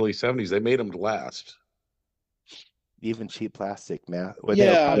early 70s, they made them to last. Even cheap plastic, man. Well, they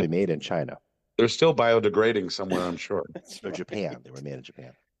were Yeah, probably made in China They're still biodegrading somewhere, I'm sure. that's or right. Japan. They were made in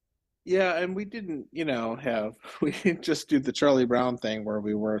Japan. Yeah, and we didn't, we didn't just do the Charlie Brown thing where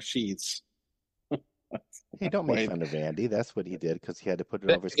we wear sheets. Hey, don't make fun of Randy. That's what he did because he had to put it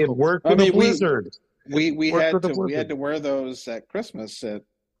over his It coat. worked I with a mean, blizzard. we Worked with had a to blizzard. wear those at Christmas at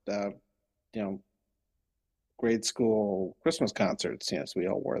you know grade school Christmas concerts. Yes, we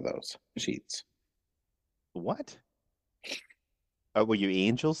all wore those sheets. What? Were you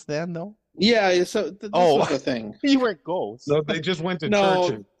angels then, though? Yeah, so this was the thing. You weren't ghosts. No, they just went to No.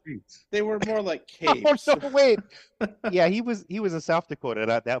 church in sheets. They were more like Oh, capes. no, wait. Yeah, he was in South Dakota,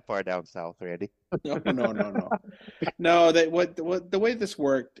 not that far down south, Randy. No. No, the way this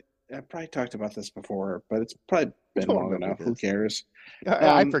worked, I probably talked about this before, but it's probably been Don't long remember enough. this. Who cares?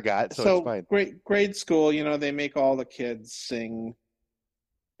 I forgot, so it's fine. Grade school, they make all the kids sing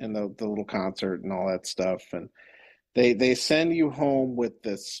in the little concert and all that stuff, and they send you home with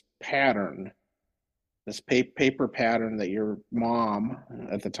this pattern, this paper pattern that your mom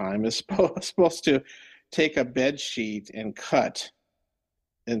at the time is supposed to take a bed sheet and cut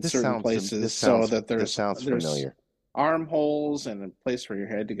in certain places so that there's familiar. armholes and a place for your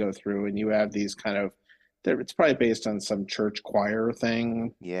head to go through, and you have these kind of, it's probably based on some church choir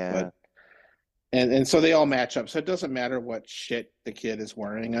thing. Yeah. And so they all match up. So it doesn't matter what shit the kid is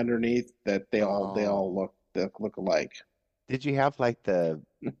wearing underneath, that they all look alike. Did you have like the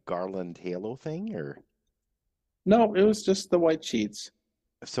garland halo thing or? No, it was just the white sheets.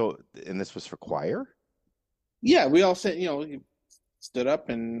 So, and this was for choir? Yeah, we all said, stood up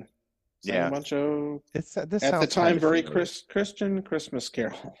and sang a bunch of, this at the time, very Christian Christmas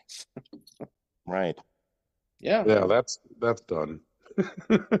carols. Right. Yeah. Yeah, that's done.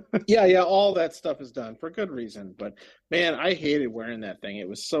 Yeah, all that stuff is done for good reason. But man, I hated wearing that thing. It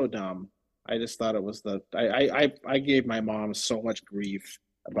was so dumb. I just thought it was I gave my mom so much grief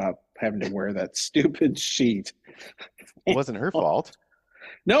about having to wear that stupid sheet. It wasn't her fault.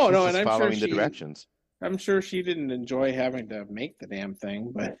 No, She's and I'm following sure the directions. I'm sure she didn't enjoy having to make the damn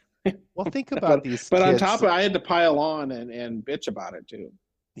thing, but well, think about these but kids. On top of it, I had to pile on and bitch about it too.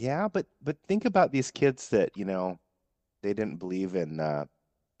 Yeah, but think about these kids that, they didn't believe in the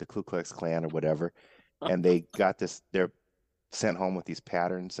Ku Klux Klan or whatever, and they got this, they're sent home with these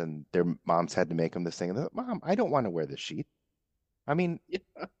patterns, and their moms had to make them this thing. And they're like, Mom, I don't want to wear this sheet. I mean, yeah.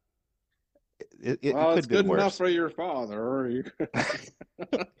 It could it's be good worse. enough for your father.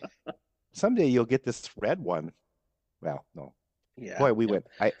 Someday you'll get this red one. Well, no. Yeah. Boy, we went.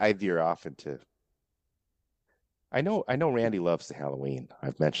 I veer off into. I know. Randy loves the Halloween.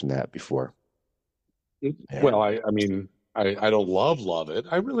 I've mentioned that before. Yeah. Well, I mean, I don't love it.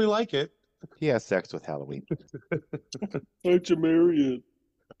 I really like it. He has sex with Halloween. How'd you marry it?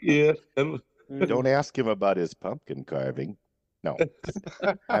 Yeah. Don't ask him about his pumpkin carving. No,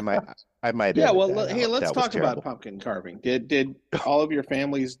 I might. Yeah, well, hey, let's talk about pumpkin carving. Did all of your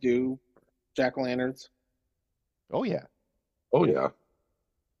families do jack-o'-lanterns? Oh yeah.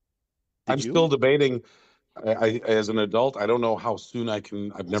 I'm still debating. I as an adult, I don't know how soon I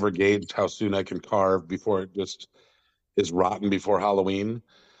can. I've never gauged how soon I can carve before it just is rotten before Halloween.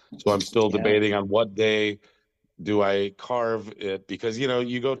 So I'm still debating on what day do I carve it, because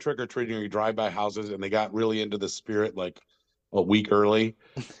you go trick or treating, or you drive by houses and they got really into the spirit like a week early,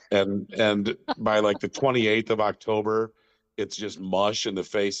 and by like the 28th of October, it's just mush and the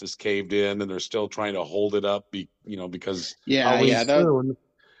face is caved in, and they're still trying to hold it up, because soon.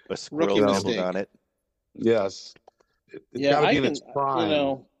 A squirrel nibbled on it. Yes, it's got to be in its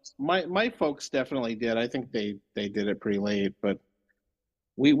prime. My folks definitely did. I think they did it pretty late, but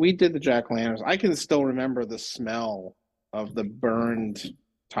we did the jack-o'-lanterns. I can still remember the smell of the burned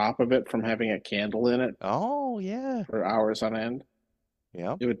top of it from having a candle in it. Oh yeah, for hours on end.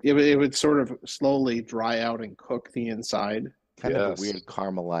 Yeah, it would sort of slowly dry out and cook the inside. Kind of a weird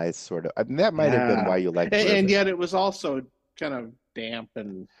caramelized sort of. I mean, that might have been why you liked it. And yet it was also kind of damp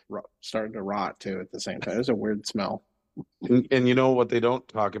and starting to rot too at the same time. It was a weird smell. And you know what they don't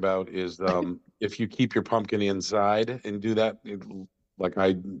talk about is if you keep your pumpkin inside and do that, like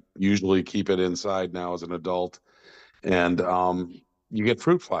I usually keep it inside now as an adult, and you get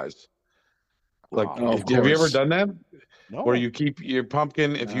fruit flies. Like, have you ever done that? No. Where you keep your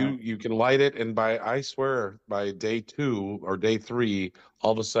pumpkin, if you can light it, and I swear by day 2 or day 3,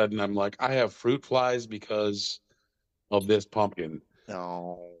 all of a sudden I'm like, I have fruit flies because of this pumpkin.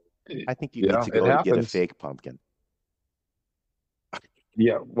 No, I think you need to go and get a fake pumpkin.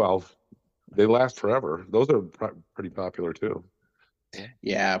 Yeah, well, they last forever. Those are pretty popular too.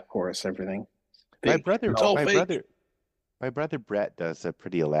 Yeah, of course, everything. My Fake. brother, It's all my fake. brother, my brother Brett does a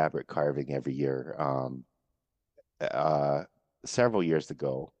pretty elaborate carving every year. Uh, Several years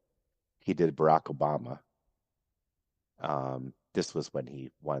ago, he did Barack Obama. This was when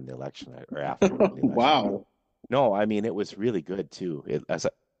he won the election or after he won the election. Wow. No, I mean it was really good too.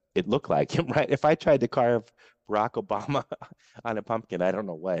 It looked like him, right? If I tried to carve Barack Obama on a pumpkin, I don't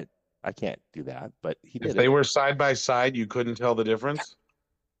know what. I can't do that, but he If did they it. were side by side, you couldn't tell the difference.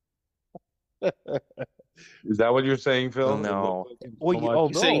 Is that what you're saying, Phil? It No. looked like him Well, so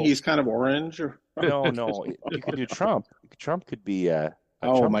much. You saying although he's kind of orange? Or... no, you could do Trump. Trump could be a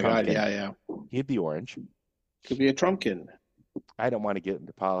Oh Trump my God, pumpkin. yeah. He'd be orange. Could be a Trumpkin. I don't want to get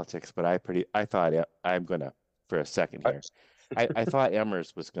into politics, but I thought I'm gonna for a second here. I thought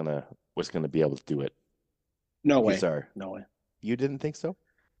Emmers was gonna be able to do it. No way. No way. You didn't think so?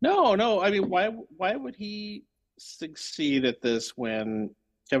 No. I mean, why would he succeed at this when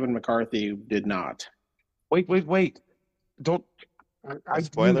Kevin McCarthy did not? Wait. Don't.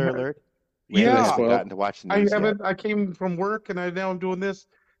 Spoiler alert. Yeah. Randy hasn't gotten to watch the news yet. I came from work and now I'm doing this.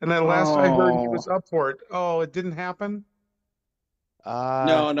 And then last I heard he was up for it. Oh, it didn't happen?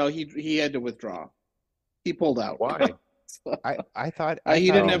 No, he had to withdraw. He pulled out. Why? I thought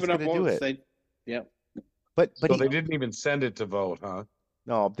he didn't have was enough gonna votes. do it. Yeah. But so they didn't even send it to vote, huh?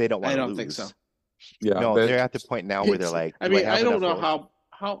 No, they don't want to lose. I don't think so. Yeah. No, they're at the point now where they're like, I mean, I don't know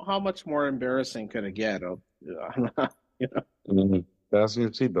how much more embarrassing could it get? Fasten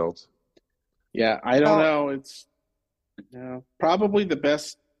your seatbelts. Yeah, I don't know. It's probably the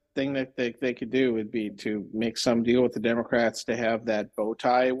best thing that they could do would be to make some deal with the Democrats to have that bow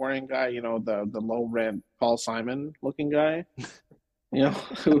tie wearing guy, the low rent Paul Simon looking guy,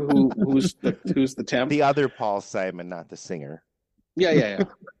 who's the temp. The other Paul Simon, not the singer. Yeah.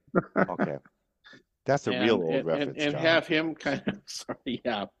 Okay. That's a real old reference. And have him kind of, sorry,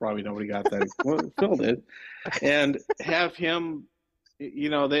 yeah, probably nobody got that. Phil did. And have him,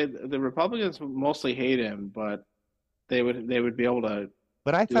 the Republicans mostly hate him, but they would be able to.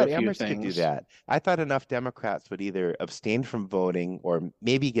 But I thought Emmers could do that. I thought enough Democrats would either abstain from voting or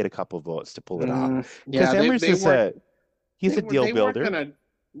maybe get a couple votes to pull it off. Because Emmers he's a deal builder.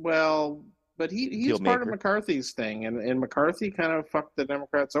 But he's part of McCarthy's thing, and McCarthy kind of fucked the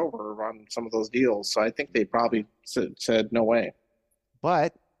Democrats over on some of those deals. So I think they probably said no way.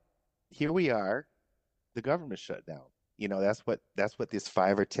 But here we are, the government shut down. That's what these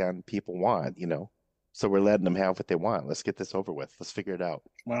 5 or 10 people want. So we're letting them have what they want. Let's get this over with. Let's figure it out.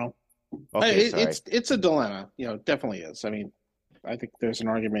 Well, okay, it's a dilemma. Definitely is. I mean, I think there's an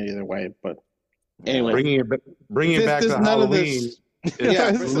argument either way. But anyway, bringing it back to Halloween. Yeah,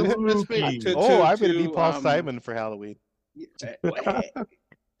 I'm going to be Paul Simon for Halloween.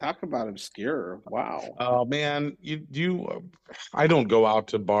 Talk about obscure! Wow. Oh man, I don't go out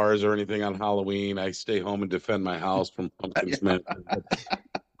to bars or anything on Halloween. I stay home and defend my house from pumpkins.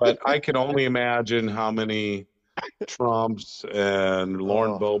 But I can only imagine how many Trumps and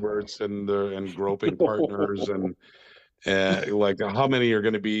Lauren Boeberts and groping partners and like how many are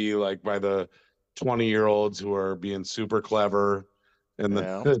going to be like by the 20-year-olds who are being super clever and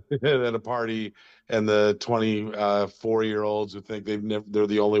at a party, and the 24-year-olds who think they're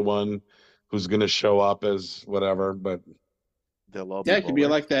the only one who's going to show up as whatever. But it could be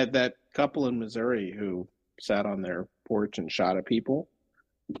like that couple in Missouri who sat on their porch and shot at people.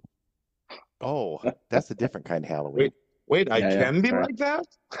 Oh, that's a different kind of Halloween. Wait, I can be like that?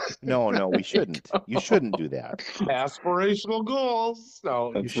 No, we shouldn't. You shouldn't do that. Aspirational goals.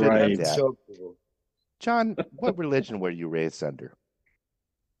 No, that's you shouldn't. That. So cool. John, what religion were you raised under?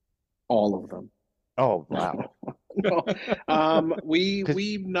 All of them. Oh, wow. No.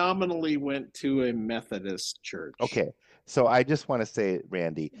 We nominally went to a Methodist church. Okay. So I just want to say,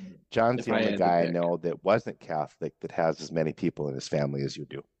 Randy, John's the only guy I know that wasn't Catholic that has as many people in his family as you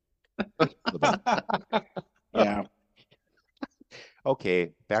do. Yeah.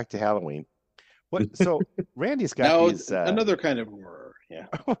 Okay, back to Halloween. So Randy's got these another kind of horror. Yeah.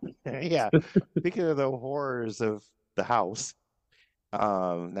 Yeah. Speaking of the horrors of the house,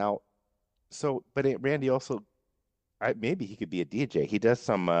 now. So, but Randy also, maybe he could be a DJ. He does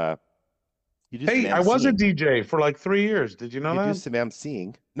some. I was a DJ for like 3 years. Did you know that? You do some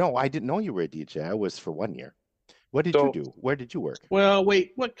emceeing. No, I didn't know you were a DJ. I was for 1 year. What did you do? Where did you work? Well,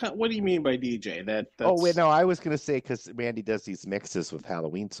 wait. What do you mean by DJ? Oh, wait. No, I was going to say because Randy does these mixes with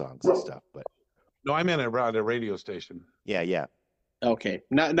Halloween songs and stuff. But no, I meant around a radio station. Yeah. Okay,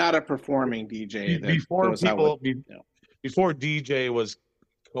 not a performing DJ. Before DJ was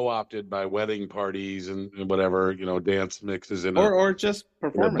co-opted by wedding parties and whatever, dance mixes in or just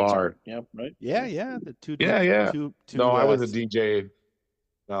performance bar. Yeah, right. Yeah. I was a DJ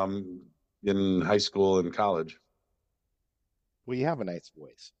in high school and college. Well, you have a nice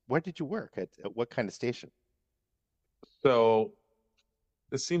voice. Where did you work? At what kind of station? So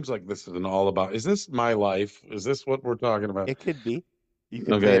this seems like this is an all about. Is this my life? Is this what we're talking about? It could be. You could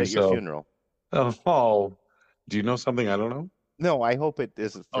play it Okay, at your so funeral. oh, do you know something I don't know? No, I hope it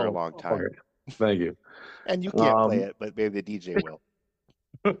isn't for a Oh, long time. okay. Thank you. And you can't play it, but maybe the DJ will.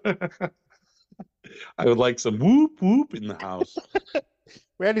 I would like some whoop whoop in the house.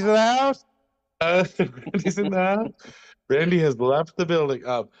 Randy's in the house. Randy's in the house. Randy has left the building.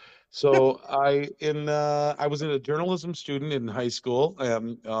 So I was a journalism student in high school,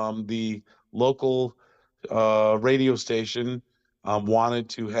 and the local radio station wanted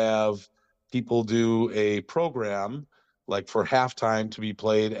to have people do a program like for halftime to be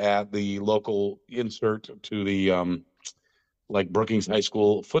played at the local insert to the like Brookings High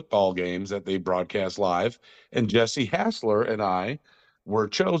School football games that they broadcast live. And Jesse Hassler and I were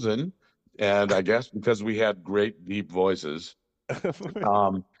chosen, and I guess because we had great deep voices.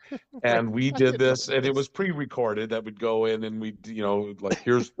 And we did this, and it was pre-recorded that would go in and we'd, like,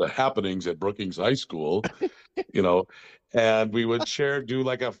 here's the happenings at Brookings High School, you know, and we would do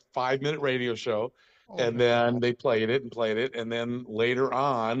like a 5-minute radio show. And then they played it. And then later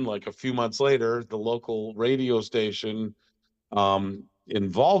on, like a few months later, the local radio station in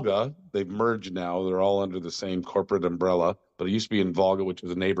Volga, they've merged now. They're all under the same corporate umbrella, but it used to be in Volga, which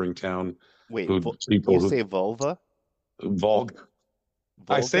is a neighboring town. Wait, you say vulva? Volga.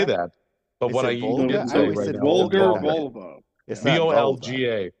 I say that, but Is what it I Volga? didn't I say always right said now is Vulgar Volga. Volvo. It's not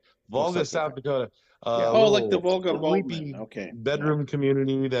Volga. Volga, Oh, South Dakota. Yeah. Oh, like the Volga sleepy Voltman. Okay. bedroom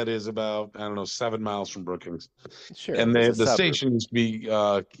community that is about, I don't know, 7 miles from Brookings. Sure. And it's a the suburb. station used to be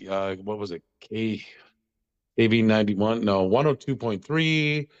what was it? KV 91? No,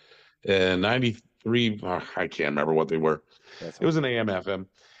 102.3 and 93. I can't remember what they were. It was an AM FM.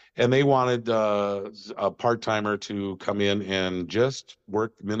 And they wanted a part-timer to come in and just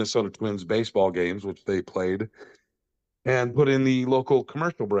work Minnesota Twins baseball games, which they played, and put in the local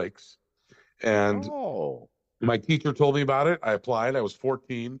commercial breaks. And my teacher told me about it. I applied. I was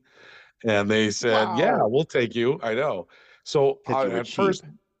 14. And they said, yeah, we'll take you. I know. So at first,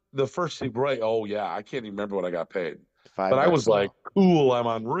 the first thing, right? Oh, yeah. I can't even remember what I got paid. But I was like, cool, I'm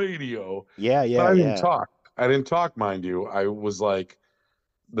on radio. Yeah. But I didn't talk. I didn't talk, mind you. I was like,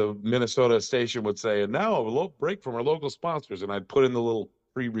 the Minnesota station would say, and now a break from our local sponsors. And I'd put in the little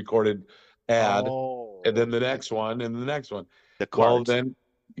pre-recorded ad, and then the next one, and the next one. The cart. Well, then,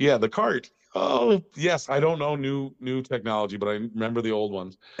 yeah, the cart. Oh, yes. I don't know new technology, but I remember the old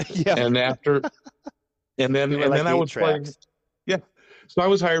ones. Yeah. And then I would play. Yeah. So I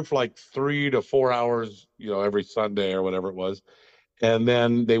was hired for like 3 to 4 hours, every Sunday or whatever it was. And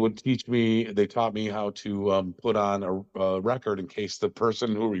then they taught me how to put on a record in case the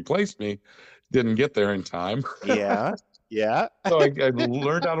person who replaced me didn't get there in time. Yeah. So I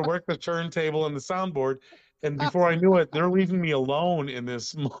learned how to work the turntable and the soundboard. And before I knew it, they're leaving me alone in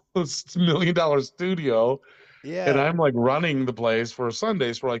this $1 million studio. Yeah. And I'm like running the place for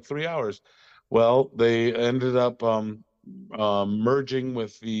Sundays for like 3 hours. Well, they ended up merging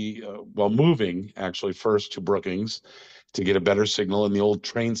with moving actually first to Brookings to get a better signal in the old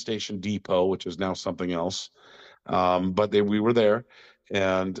train station depot, which is now something else. But we were there,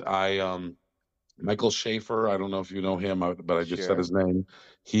 and Michael Schaefer, I don't know if you know him, but I just said his name.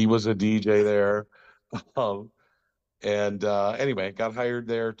 He was a DJ there. Anyway, got hired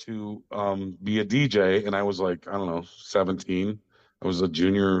there to be a DJ, and I was like, I don't know, 17. I was a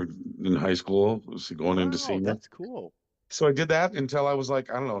junior in high school, going into senior. That's cool. So I did that until I was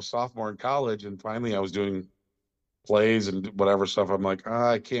like, I don't know, sophomore in college, and finally I was doing plays and whatever stuff. I'm like,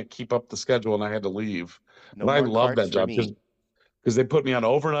 I can't keep up the schedule, and I had to leave. But I love that job because they put me on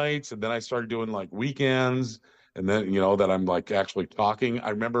overnights, and then I started doing like weekends, and then that I'm like actually talking. I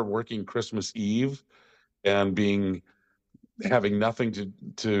remember working Christmas Eve and having nothing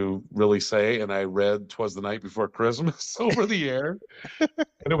to really say, and I read "'Twas the Night Before Christmas" over the air,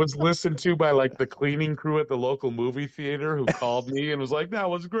 and it was listened to by like the cleaning crew at the local movie theater who called me and was like, "That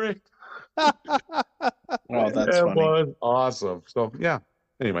was great." Oh, that's funny. It was awesome. So yeah.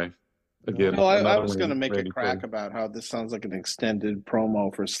 Anyway, again, well, I was going to make a crack about how this sounds like an extended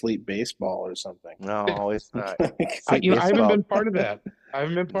promo for Sleep Baseball or something. No, it's not. I haven't been part of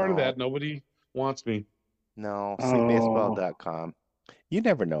that. Nobody wants me. No, sleepbaseball.com. You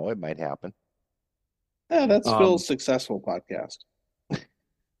never know. It might happen. Yeah, that's Phil's successful podcast.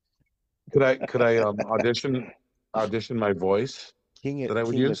 Could I audition my voice? King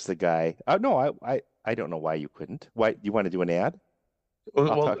is the guy. No, I don't know why you couldn't. Why you want to do an ad?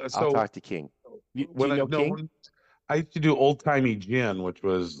 I'll talk to King. Do you know King? I used to do old timey gin, which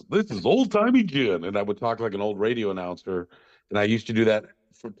was this is old timey gin, and I would talk like an old radio announcer. And I used to do that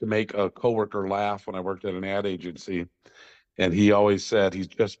to make a coworker laugh when I worked at an ad agency. And he always said he's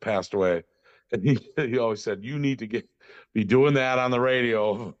just passed away, and he always said you need to be doing that on the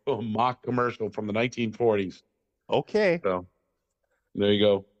radio, a mock commercial from the 1940s. Okay. So there you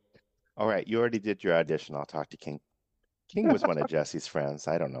go. All right, you already did your audition. I'll talk to King. King was one of Jesse's friends.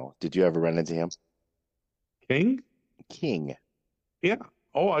 I don't know. Did you ever run into him? King? King. Yeah.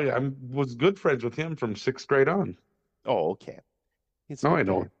 Oh, I was good friends with him from 6th grade on. Oh, okay. He's I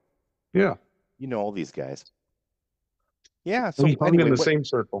know. Yeah. You know all these guys. Yeah. So we hung in the same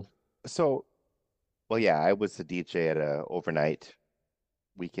circle. So, well, yeah, I was the DJ at a overnight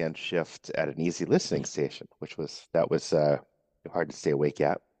weekend shift at an easy listening station, that was hard to stay awake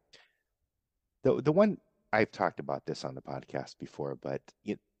at. The one I've talked about this on the podcast before, but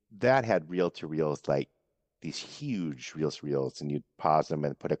that had reel to reels, like these huge reels to reels, and you'd pause them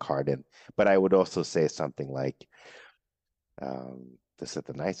and put a card in. But I would also say something like, "This is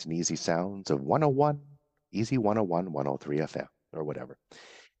the nice and easy sounds of 101, easy 101, 103 FM," or whatever,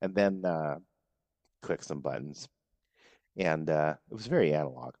 and then click some buttons, and it was very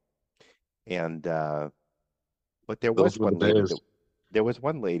analog. And but there was one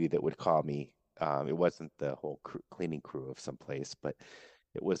lady that would call me. It wasn't the whole cleaning crew of some place, but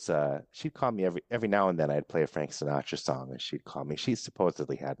it was she'd call me every now and then. I'd play a Frank Sinatra song, and she'd call me. She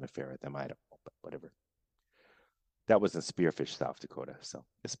supposedly had an affair with him. I don't know, but whatever. That was in Spearfish, South Dakota, so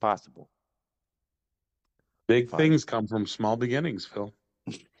it's possible. Big things come from small beginnings, Phil.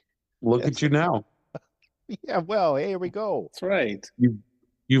 Look at you now. Yeah, well, here we go. That's right.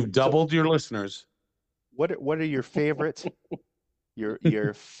 You've doubled your listeners. What are your favorite?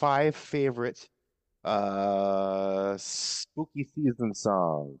 your 5 favorite spooky season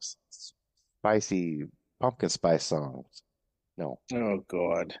songs, spicy pumpkin spice songs? No. Oh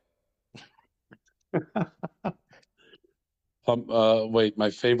God. Wait, my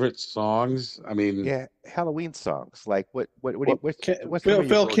favorite songs. I mean, yeah, Halloween songs. Like what's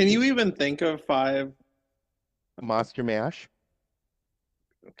Phil? Can you even think of 5? Monster Mash.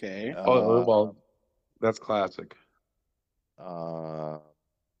 Okay. Well, that's classic. I'm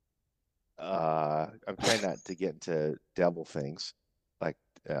trying not to get into devil things, like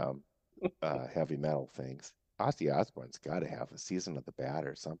heavy metal things. Ozzy Osbourne's got to have a Season of the Bat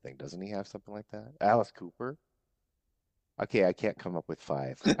or something, doesn't he have something like that? Alice Cooper. Okay, I can't come up with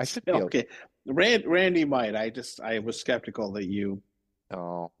 5. I should be okay. Randy might. I was skeptical that you.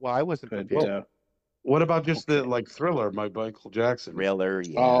 Oh well, I wasn't prepared. What about just the Thriller by Michael Jackson? Thriller,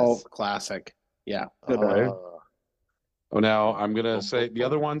 yes. Oh, classic. Yeah. Good one. Oh, now I'm gonna say the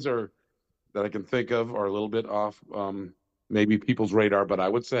other ones that I can think of are a little bit off, maybe people's radar. But I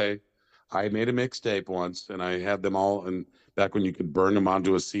would say I made a mixtape once, and I had them all. And back when you could burn them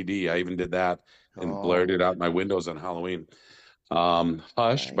onto a CD, I even did that and blared it out my windows on Halloween.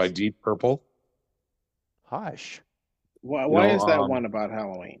 Hush by Deep Purple. Hush. Why is that one about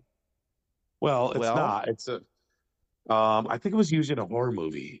Halloween? Well, it's not. It's a. I think it was used in a horror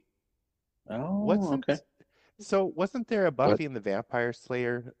movie. Oh, okay. So wasn't there a Buffy and the Vampire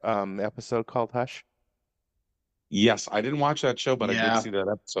Slayer episode called Hush? Yes, I didn't watch that show, but I did see that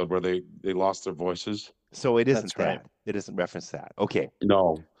episode where they lost their voices. So it isn't that. Right. It doesn't reference that. Okay.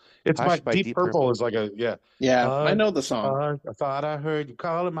 No. It's by Deep Purple is like a I know the song. I thought I heard you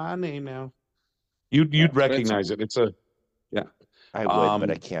calling my name now. You'd recognize it. It's a I would,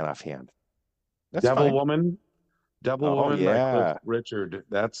 but I can't offhand. That's Devil fine. Woman. Devil Woman by Cliff Richard.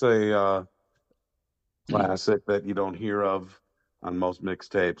 That's a classic that you don't hear of on most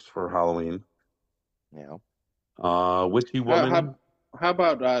mixtapes for Halloween. Yeah. Witchy Woman. How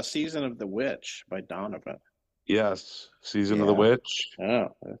about Season of the Witch by Donovan? Yes, Season of the Witch. Oh,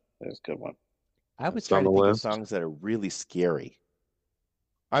 that's a good one. I was trying to think of songs that are really scary.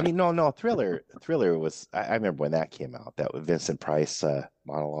 I mean, no, Thriller was. I remember when that came out. That was Vincent Price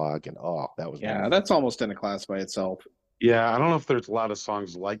monologue, and that was. Yeah, that's almost in a class by itself. Yeah, I don't know if there's a lot of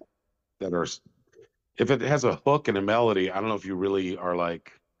songs like that are. If it has a hook and a melody, I don't know if you really are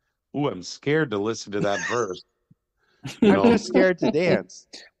like, "Ooh, I'm scared to listen to that verse." I'm just scared to dance.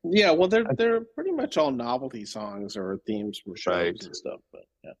 Yeah, well, they're pretty much all novelty songs or themes from shows and stuff. But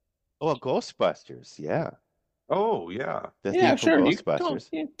yeah. Oh, Ghostbusters, yeah. Oh, yeah. The theme from Ghostbusters.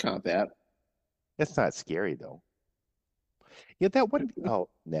 You can count that. It's not scary though. Yeah, that one. Oh,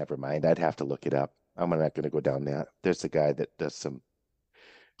 never mind. I'd have to look it up. I'm not going to go down that. There's a guy that does some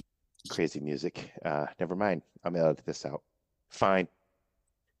crazy music. Never mind. I'm gonna edit this out. Fine.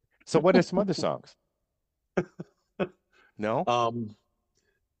 So, what are some other songs? No.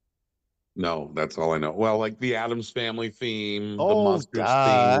 No, that's all I know. Well, like the Addams Family theme, the Oh, Monsters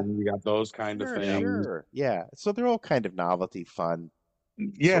duh. theme, you got those kind of Sure, things. sure. Yeah. So they're all kind of novelty fun,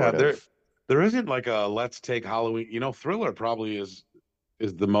 Yeah, sort there of. there isn't like a let's take Halloween. Thriller probably is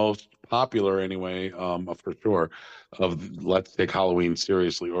the most popular anyway, for sure, of let's take Halloween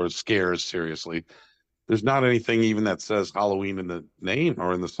seriously or scares seriously. There's not anything even that says Halloween in the name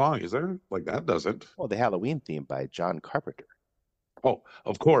or in the song, is there? Like that doesn't. Well, the Halloween theme by John Carpenter. Oh,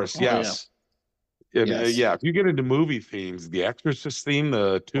 of course, Oh yeah, yes. And yes. yeah, if you get into movie themes, the Exorcist theme,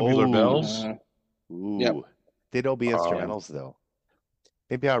 the Tubular Oh, Bells, Uh, yep. ooh. They'd all be um, instrumentals, though.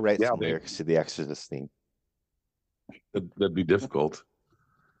 Maybe I'll write yeah, some lyrics to the Exorcist theme. that'd be difficult.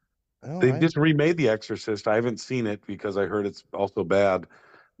 Oh, They've just remade The Exorcist. I haven't seen it because I heard it's also bad,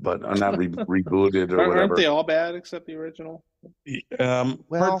 but I'm not rebooted or Aren't whatever. they all bad except the original? well,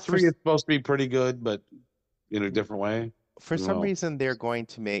 Part three is supposed to be pretty good, but in a different way. for some Well, reason they're going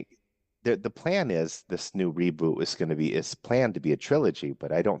to make the plan is this new reboot is planned to be a trilogy,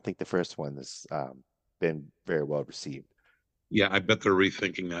 but I don't think the first one has been very well received. yeah, I bet they're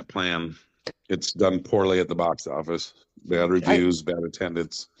rethinking that plan. It's done poorly at the box office. Bad I reviews, bad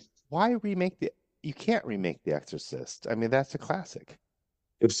attendance. why remake the you can't remake The Exorcist. I mean, that's a classic.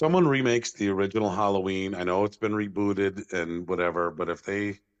 If someone remakes the original Halloween, I know it's been rebooted and whatever, but if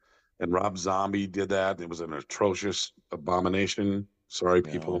they and Rob Zombie did that, it was an atrocious abomination. Sorry,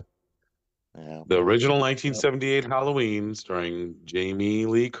 No, people. no, The original Yep. 1978 Halloween, starring Jamie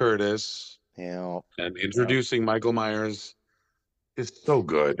Lee Curtis no. and Yep. introducing Michael Myers, is so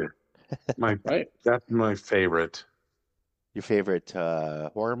good. My Right. That's my favorite. Your favorite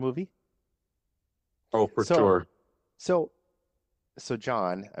horror movie? Oh, for So, sure. so, so,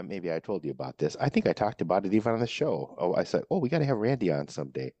 John, maybe I told you about this. I think I talked about it even on the show. Oh, I said, oh, we got to have Randy on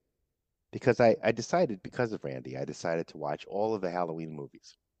someday because I decided because of Randy, I decided to watch all of the Halloween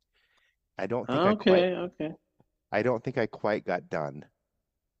movies. I don't think I quite, Okay. Okay. I don't think I quite got done.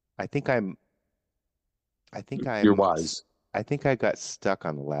 I think I'm, I think You're I'm, wise. I think I got stuck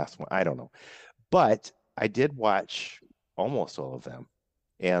on the last one. I don't know, but I did watch almost all of them.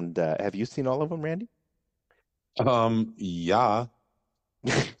 And have you seen all of them, Randy? Yeah.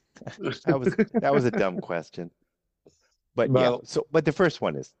 That was a dumb question. But yeah, Well, but the first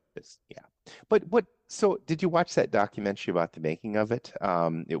one is yeah. But so did you watch that documentary about the making of it?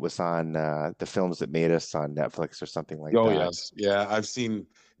 It was on the films that made us on Netflix or something like oh that. yes. Yeah, I've seen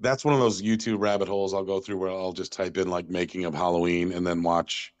that's one of those YouTube rabbit holes I'll go through where I'll just type in like making of Halloween and then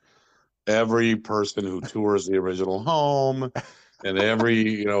watch every person who tours the original home and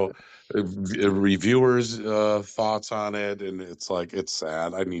every reviewer's thoughts on it, and it's like it's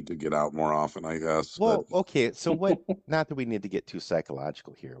sad. I need to get out more often, I guess, but Well, okay, so what, not that we need to get too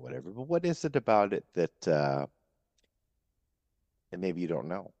psychological here or whatever, but what is it about it that and maybe you don't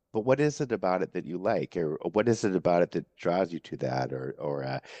know, but what is it about it that you like, or what is it about it that draws you to that,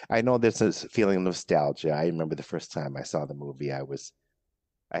 or I know there's this feeling of nostalgia. I remember the first time I saw the movie, I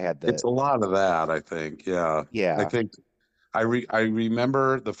had the it's a lot of that, I think. Yeah, I yeah. think I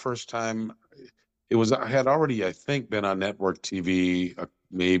remember the first time it was. I had already, I think, been on network TV,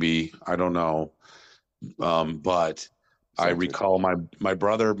 maybe, I don't know, but I Something. recall my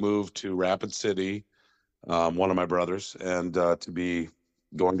brother moved to Rapid City, one of my brothers, and to be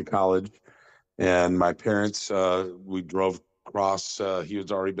going to college. And my parents, we drove across. He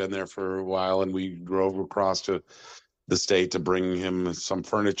had already been there for a while, and we drove across to the state to bring him some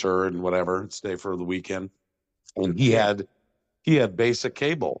furniture and whatever, stay for the weekend. And Sure. he had basic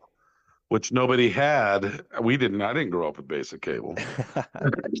cable, which nobody had. We didn't. I didn't grow up with basic cable,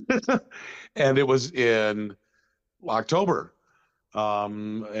 and it was in October,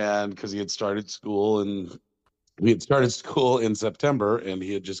 and because he had started school and we had started school in September, and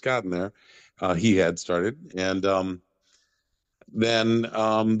he had just gotten there. He had started, and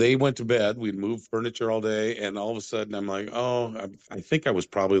then they went to bed. We'd moved furniture all day, and all of a sudden, I'm like, "Oh, I think I was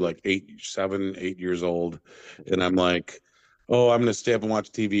probably like 7, 8 years old," and I'm like, "Oh, I'm gonna stay up and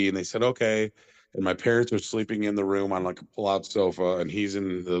watch TV." And they said, "Okay." And my parents were sleeping in the room on like a pull-out sofa, and he's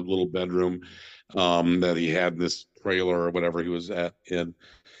in the little bedroom that he had in this trailer or whatever he was at in.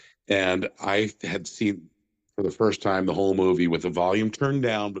 And I had seen for the first time the whole movie with the volume turned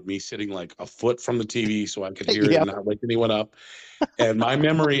down, but me sitting like a foot from the TV so I could hear it and Yep. not wake anyone up. And my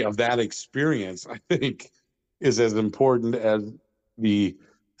memory of that experience, I think, is as important as the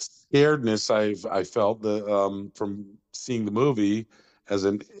scaredness I felt from seeing the movie as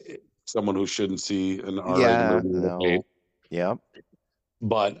someone who shouldn't see an R-rated Yeah, movie with hate. no. Yep.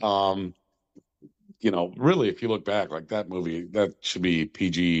 But really, if you look back, like that movie, that should be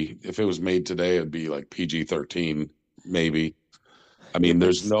PG. If it was made today, it'd be like PG-13, maybe. I mean,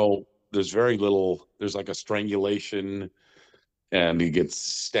 there's It's no there's very little. There's like a strangulation, and he gets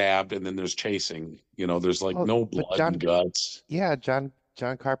stabbed, and then there's chasing. There's like Oh, no but blood and guts.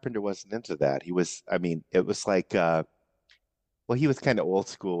 John Carpenter wasn't into that. He was, I mean, it was like, well, he was kind of old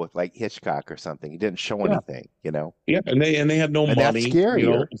school with like Hitchcock or something. He didn't show Yeah, anything, yeah, and they had no and that's money.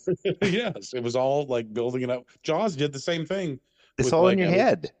 scarier. Yes, it was all like building it up. Jaws did the same thing It's with all in like your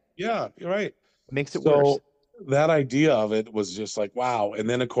head. yeah, you're right. It makes it worse. So that idea of it was just like wow. And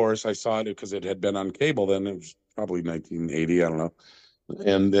then of course I saw it because it had been on cable. Then it was probably 1980. I don't know.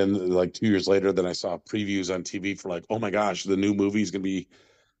 And then like 2 years later, then I saw previews on TV for like, oh my gosh, the new movie is gonna be.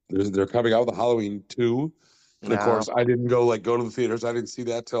 They're coming out with the Halloween 2. And of No, course, I didn't go to the theaters. I didn't see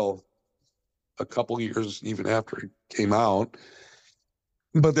that till a couple years even after it came out.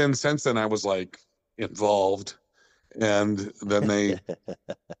 But then since then, I was like involved, and then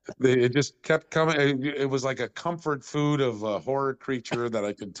it just kept coming. It was like a comfort food of a horror creature that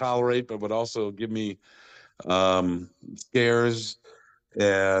I could tolerate, but would also give me scares.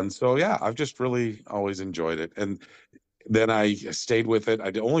 And so, yeah, I've just really always enjoyed it. And then I stayed with it.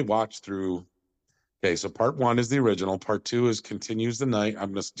 I only watched through. Okay, so part one is the original. Part two is continues the night.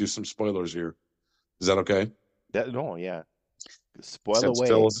 I'm going to do some spoilers here. Is that okay? no, yeah. Spoil Since away.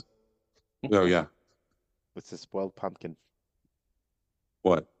 Phil's. Oh yeah. What's the spoiled pumpkin?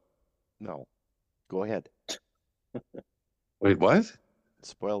 What? No, go ahead. Wait, what?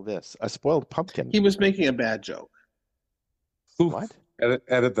 Spoil this. A spoiled pumpkin. He was making a bad joke. Oof. What?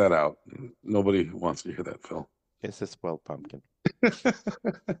 Edit that out. Nobody wants to hear that, Phil. It's a spoiled pumpkin.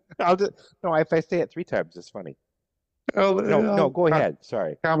 No, if I say it 3 times, it's funny. No, go ahead.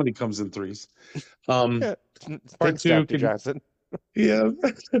 Sorry. Comedy comes in threes. Thanks, Part two, Dr. Johnson. Yeah.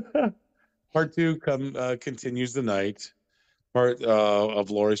 Part two continues the night. Part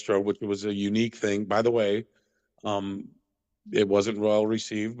of Laurie Strode, which was a unique thing. By the way, it wasn't well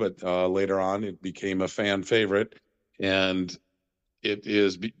received, but later on it became a fan favorite, and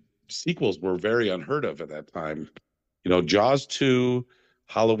sequels were very unheard of at that time. Jaws 2,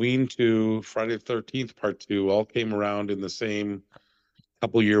 Halloween 2, Friday the 13th Part 2 all came around in the same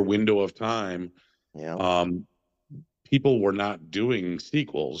couple-year window of time. Yeah. People were not doing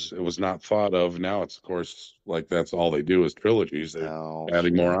sequels. It was not thought of. Now it's, of course, like that's all they do is trilogies. They're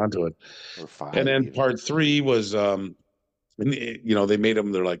adding more onto it. Or 5 And then even. Part 3 was, they made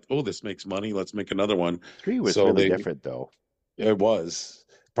them, they're like, oh, this makes money. Let's make another one. 3 was really different, though. It was.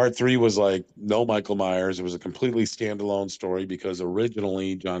 Part 3 was like no Michael Myers. It was a completely standalone story because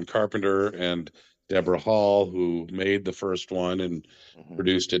originally John Carpenter and Deborah Hall, who made the first one and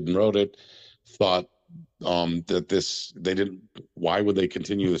produced it and wrote it, thought that why would they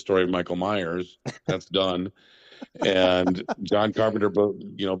continue the story of Michael Myers? That's done. And John Carpenter,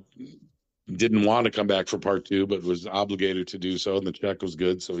 didn't want to come back for part 2, but was obligated to do so. And the check was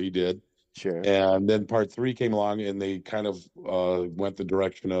good, so he did. Sure. And then part 3 came along, and they kind of went the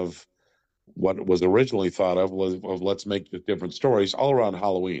direction of what was originally thought of let's make just different stories all around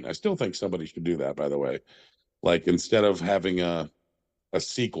Halloween. I still think somebody should do that, by the way. Like instead of having a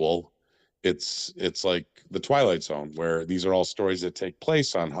sequel, it's like the Twilight Zone, where these are all stories that take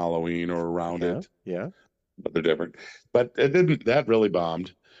place on Halloween or around it. Yeah. But they're different. But that really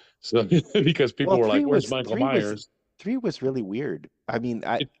bombed. So because people were like, "Where's Michael Myers?" 3 was really weird. I mean,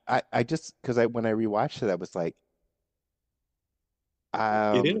 I just because when I rewatched it, I was like,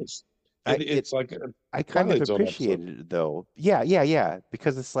 it is. It's like I kind of appreciated it though. Yeah.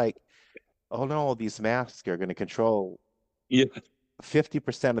 Because it's like, oh no, these masks are going to control. Yeah.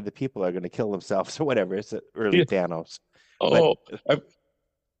 50% of the people are going to kill themselves or whatever. It's early Thanos. Oh,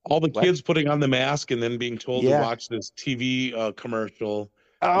 all the kids putting on the mask and then being told to watch this TV commercial.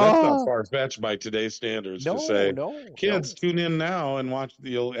 That's not far-fetched by today's standards to say, kids, tune in now and watch. At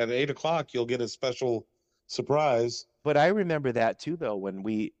 8:00 you'll get a special surprise. But I remember that too, though, when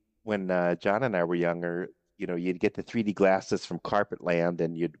John and I were younger. You'd get the 3D glasses from Carpet Land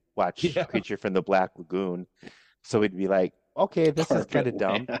and you'd watch Creature from the Black Lagoon. So we'd be like, okay, this is kind of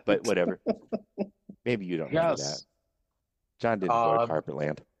dumb, but whatever. Maybe you don't remember that. John didn't go to Carpet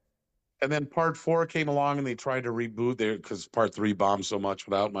Land. And then part 4 came along and they tried to reboot there because part 3 bombed so much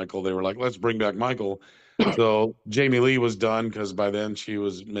without Michael. They were like, let's bring back Michael. So Jamie Lee was done because by then she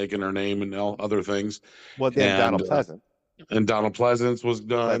was making her name and other things. Well, then Donald Pleasance. And Donald Pleasance was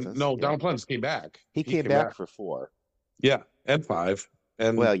done. Donald Pleasance came back. He came back for 4. Yeah, and 5.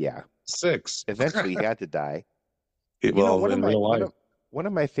 And 6. Eventually he had to die. One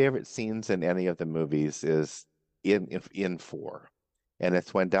of my favorite scenes in any of the movies is in 4. And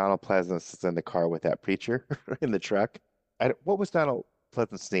it's when Donald Pleasance is in the car with that preacher in the truck. What was Donald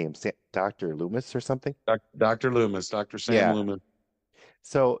Pleasance's name? Dr. Loomis or something? Dr. Loomis, Dr. Sam Loomis.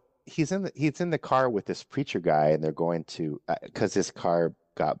 So he's in the car with this preacher guy, and they're going to because his car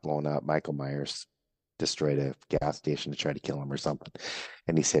got blown up. Michael Myers destroyed a gas station to try to kill him or something,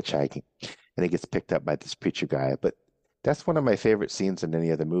 and he's hitchhiking, and he gets picked up by this preacher guy. But that's one of my favorite scenes in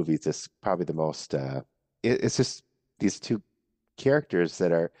any of the movies. It's probably the most. It's just these two characters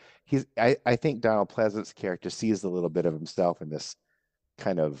that are. I think Donald Pleasant's character sees a little bit of himself in this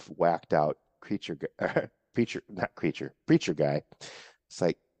kind of whacked out preacher guy. It's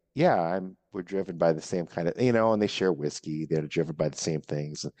like, yeah, we're driven by the same kind of, and they share whiskey. They're driven by the same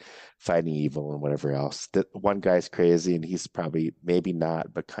things, fighting evil and whatever else. That one guy's crazy, and he's probably maybe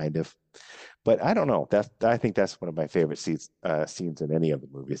not, but kind of. But I don't know. I think that's one of my favorite scenes in any of the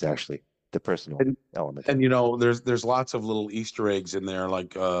movies. Actually, the personal element. And there's lots of little Easter eggs in there,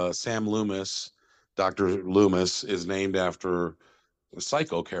 like Sam Loomis, Dr. Loomis is named after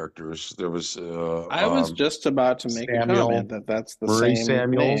Psycho characters. There was I was just about to make a comment that's the Murray same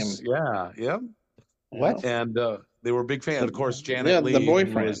Samuels. name. Yeah. What? And they were big fans. Of course, Janet Leigh, the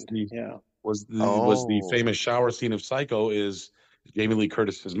boyfriend, was the famous shower scene of Psycho is Jamie Lee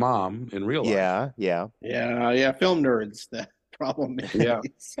Curtis's mom in real life. Yeah. Film nerds. That problem. Yeah.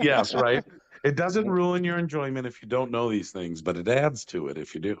 Yes, right. It doesn't ruin your enjoyment if you don't know these things, but it adds to it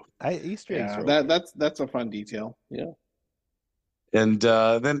if you do. Easter eggs. That's a fun detail. Yeah. And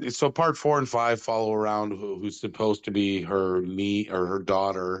then, so part 4 and 5 follow around who's supposed to be her her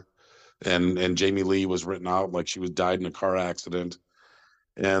daughter, and Jamie Lee was written out like she died in a car accident.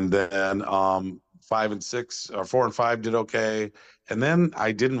 And then 5 and 6 or 4 and 5 did okay, and then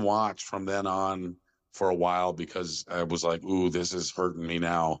I didn't watch from then on for a while because I was like, ooh, this is hurting me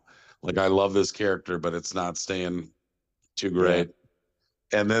now. Like, I love this character, but it's not staying too great.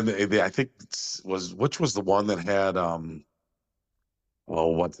 Yeah. And then I think which was the one that had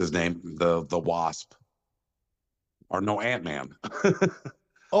what's his name? The Wasp. Or no, Ant-Man.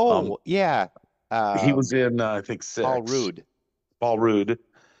 Yeah. He was in I think 6. Paul Rudd.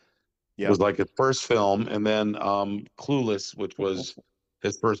 It was like his first film, and then Clueless, which was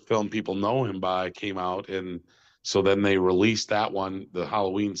his first film people know him by, came out, and so then they released that one, the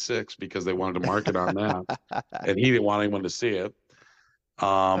Halloween 6, because they wanted to market on that, and he didn't want anyone to see it.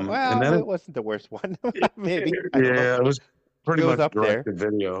 And then it wasn't the worst one. Maybe. It was pretty much directed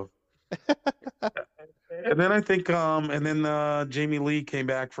video. And then I think, and then Jamie Lee came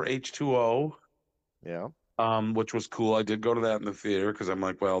back for H2O. Yeah. Which was cool. I did go to that in the theater because I'm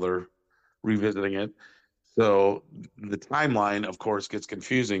like, well, they're revisiting it. So the timeline, of course, gets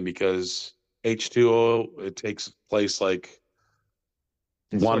confusing because H2O, it takes place like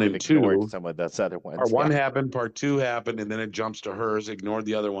they 1 and 2. Some of those other ones. Part 1 happened, part 2 happened, and then it jumps to hers, ignored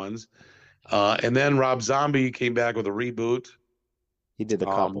the other ones. And then Rob Zombie came back with a reboot. He did a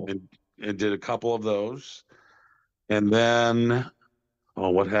couple. And did a couple of those. And then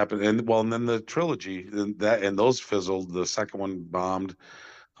what happened? And then the trilogy, and those fizzled. The second one bombed,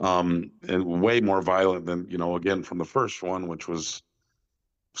 and way more violent than again from the first one, which was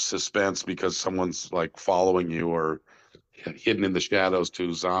suspense because someone's like following you or hidden in the shadows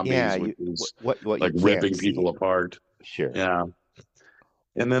to zombies, which is what like ripping people apart. Sure. Yeah.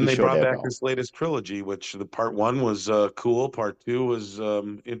 And then they brought back this latest trilogy, which the part 1 was cool, part 2 was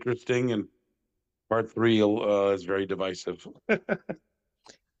interesting, and part 3 is very divisive.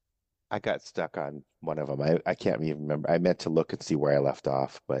 I got stuck on one of them. I can't even remember. I meant to look and see where I left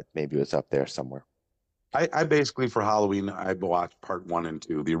off, but maybe it was up there somewhere. I basically, for Halloween, I watched part 1 and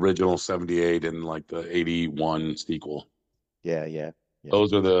 2, the original 78 and like the 81 sequel. Yeah.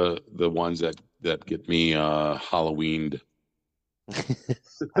 Those are the ones that get me Halloweened.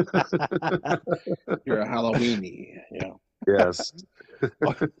 You're a Halloweenie, yeah. Yes.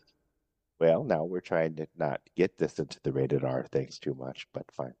 Well, now we're trying to not get this into the rated R things too much, but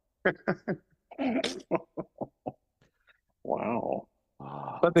fine. Wow.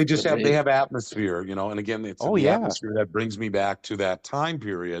 But they just have atmosphere, and again, it's the atmosphere that brings me back to that time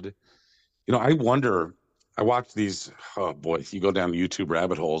period. I wonder, I watch these, oh boy, you go down YouTube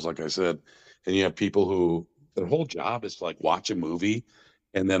rabbit holes, like I said, and you have people who their whole job is to like watch a movie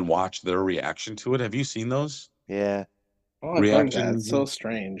and then watch their reaction to it. Have you seen those? Yeah. Oh, I've heard that. It's so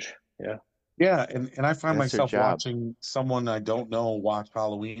strange. Yeah. Yeah, and I find myself watching someone I don't know watch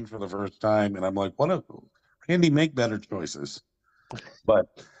Halloween for the first time, and I'm like, Randy, make better choices. But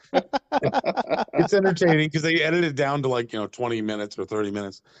it's entertaining because they edit it down to like 20 minutes or 30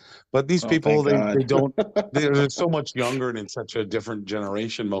 minutes. But these people, they don't. They're so much younger and in such a different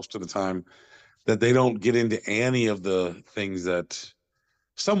generation most of the time that they don't get into any of the things that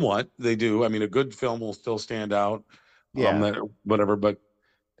somewhat they do. I mean, a good film will still stand out. Whatever, but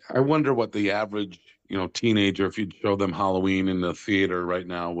I wonder what the average, teenager, if you'd show them Halloween in the theater right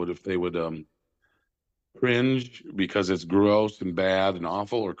now, if they would cringe because it's gross and bad and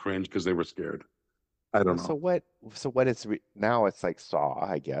awful, or cringe because they were scared? I don't know. So what is now? It's like Saw,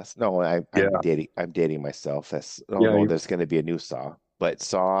 I guess. No, Yeah. I'm dating myself. That's Yeah, there's going to be a new Saw. But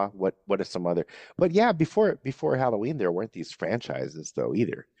Saw, what are some other? But yeah, before Halloween, there weren't these franchises though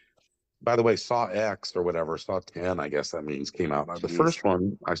either. By the way, Saw X or whatever, Saw 10, I guess that means, came out. The Jeez. first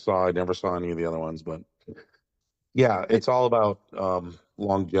one I never saw any of the other ones, but yeah, it's all about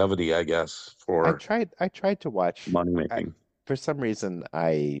longevity, I guess, I for tried to watch. money making. For some reason,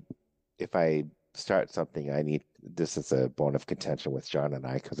 if I start something, this is a bone of contention with John and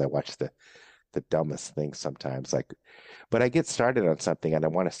I, because I watch the dumbest things sometimes. But I get started on something and I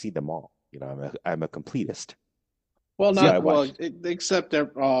want to see them all. I'm a completist. Well, So except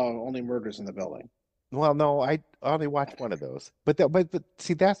only Murders in the Building. Well, no, I only watched one of those. But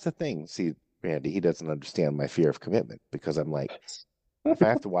see, that's the thing. See, Randy, he doesn't understand my fear of commitment, because I'm like, if I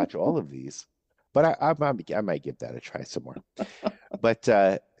have to watch all of these, but I might give that a try some more.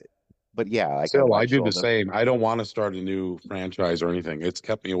 But yeah, Still, I do the same. I don't want to start a new franchise or anything. It's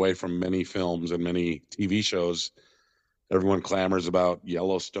kept me away from many films and many TV shows. Everyone clamors about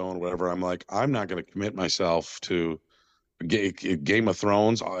Yellowstone, whatever. I'm like, I'm not going to commit myself to Game of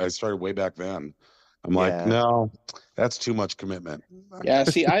Thrones. I started way back then. I'm like, no, that's too much commitment. Yeah,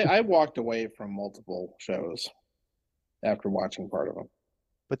 see, I walked away from multiple shows after watching part of them.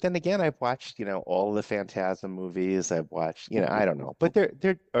 But then again, I've watched, all the Phantasm movies. I've watched, I don't know. But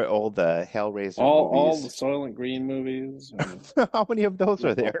they're all the Hellraiser movies. All the Soylent Green movies. How many of those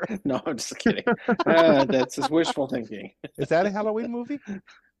are there? No, I'm just kidding. That's just wishful thinking. Is that a Halloween movie?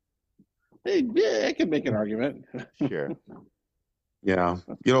 Yeah, I can make an argument. Sure. Yeah.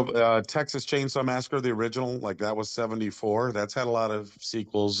 Texas Chainsaw Massacre, the original, like that was 1974. That's had a lot of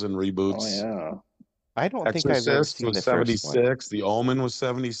sequels and reboots. Oh, yeah. I don't think I've ever seen the first one. 1976. The Omen was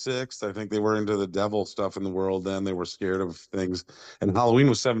 1976. I think they were into the devil stuff in the world then. They were scared of things. And Halloween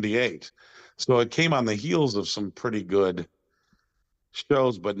was 1978. So it came on the heels of some pretty good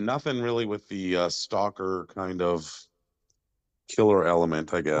shows, but nothing really with the stalker kind of killer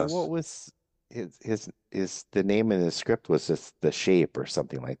element, I guess. Well, what was his the name in the script was just The Shape or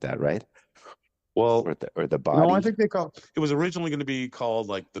something like that, right? Well, or the Body. No, I think it was originally going to be called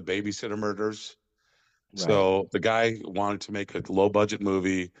like The Babysitter Murders. Right. So the guy wanted to make a low budget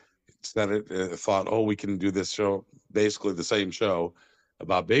movie, thought, oh, we can do this show, basically the same show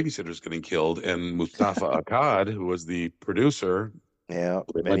about babysitters getting killed. And Mustafa Akkad, who was the producer,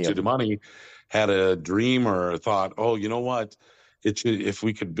 mentioned money, had a dream or thought, oh, you know what? If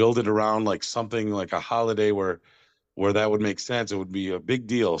we could build it around like something like a holiday where that would make sense, it would be a big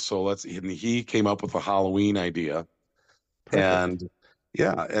deal. So and he came up with a Halloween idea. Perfect. And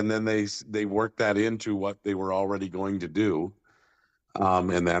yeah, and then they worked that into what they were already going to do,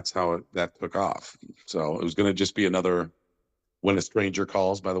 and that's how that took off. So it was going to just be another When a Stranger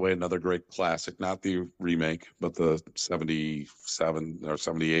Calls, by the way, another great classic, not the remake, but the 77 or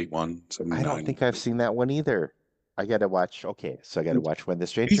 78 one, 79. I don't think I've seen that one either. I got to watch. Okay, so I got to watch When the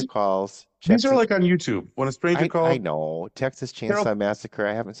Stranger Calls. These are like on YouTube. When a Stranger Calls. I know. Texas Chainsaw Massacre.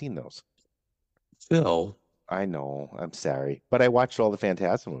 I haven't seen those. Phil. I know. I'm sorry. But I watched all the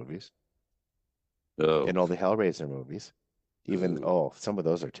Phantasm movies. Oh. And all the Hellraiser movies. Even, some of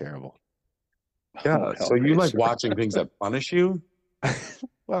those are terrible. Yeah. So you like watching things that punish you?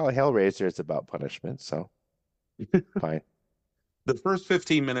 Well, Hellraiser is about punishment, so fine. The first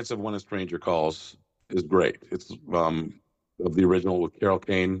 15 minutes of When a Stranger Calls is great. It's of the original with Carol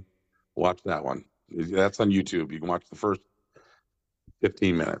Kane. Watch that one. That's on YouTube. You can watch the first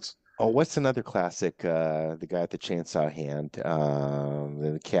 15 minutes. Oh, what's another classic? The guy with the chainsaw hand,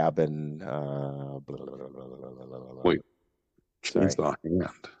 the cabin. Wait, chainsaw hand?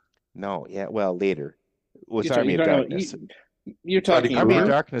 No, yeah. Well, later. It was Army of Darkness. You're talking. Army of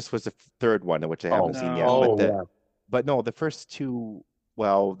Darkness was the third one, which I haven't seen yet. But no, the first two.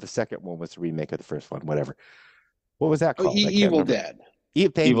 Well, the second one was a remake of the first one. Whatever. What was that called? Evil Dead.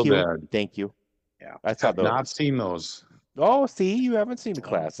 Evil Dead. Thank you. Yeah, I've not seen those. Oh, see, you haven't seen the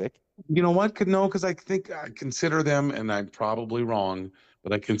classic. You know what? No, because I think I consider them, and I'm probably wrong,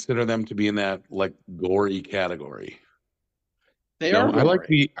 but I consider them to be in that like gory category. They are. I like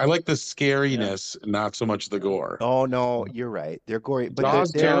the scariness, not so much the gore. Oh no, you're right. They're gory, but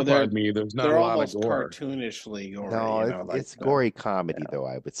terrified me. There's not a lot of gore. Cartoonishly gory. No, it's gory comedy though.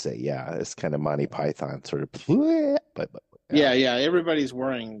 I would say, yeah, it's kind of Monty Python sort of. But yeah. Everybody's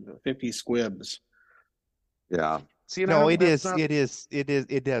wearing 50 squibs. Yeah. See, no, it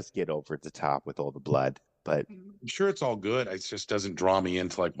does get over the top with all the blood. But I'm sure it's all good. It just doesn't draw me in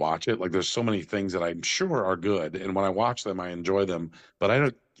to like watch it. Like there's so many things that I'm sure are good, and when I watch them, I enjoy them. But I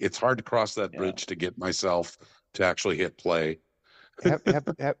don't. It's hard to cross that bridge to get myself to actually hit play.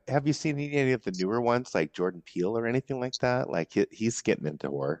 have you seen any of the newer ones like Jordan Peele or anything like that? Like he's getting into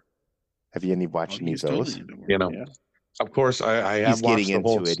horror. Have you watched any of those? Totally Of course, I have He's getting watched the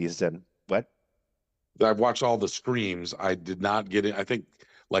whole. into it. He's done what? I've watched all the Screams. I did not get it. I think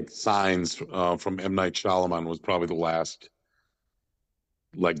like Signs from M. Night Shyamalan was probably the last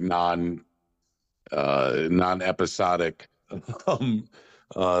like non episodic um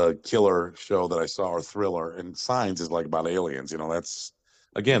killer show that I saw, or thriller. And Signs is like about aliens. That's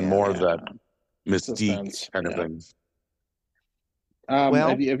again more of that mystique kind of thing. Well,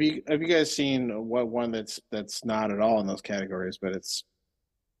 have you guys seen what one that's not at all in those categories, but it's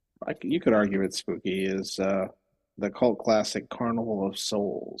like you could argue it's spooky, is the cult classic Carnival of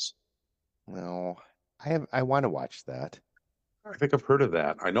Souls. No, I want to watch that. I think I've heard of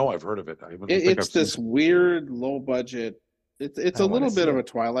that. I know I've heard of it. It's this weird low budget. It's a little bit of a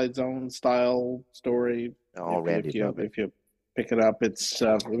Twilight Zone style story. Oh, if you pick it up, it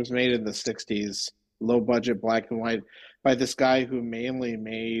was made in the '60s, low budget, black and white, by this guy who mainly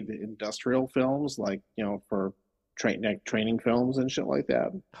made industrial films, like for training films and shit like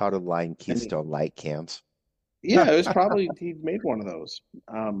that. How to line Keystone Light cans. Yeah, it was probably he made one of those.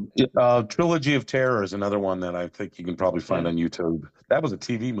 Trilogy of Terror is another one that I think you can probably find on YouTube. That was a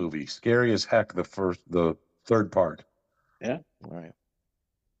TV movie, scary as heck. The third part. Yeah. All right.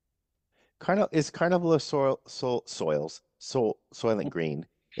 Carnival of Soylent Green.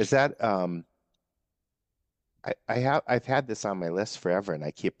 Is that I've had this on my list forever and I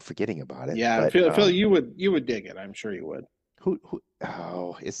keep forgetting about it. Yeah, but, Phil, you would dig it. I'm sure you would.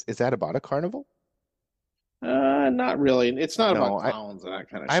 Is that about a carnival? Not really. It's not about clowns and that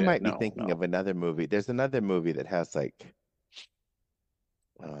kind of shit. I might be thinking of another movie. There's another movie that has like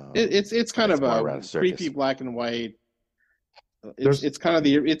it's kind of a creepy black and white. It's kind of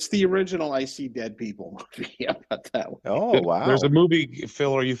the original I See Dead People movie. How about that one? Oh wow! There's a movie,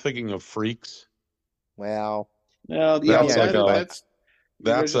 Phil. Are you thinking of Freaks? Well, no, that's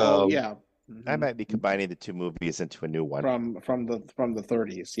yeah. I might be combining the two movies into a new one from the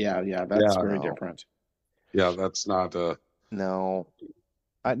 30s. Yeah, that's very different. Yeah, that's not No,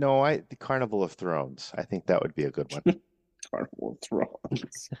 the Carnival of Thrones. I think that would be a good one. Carnival of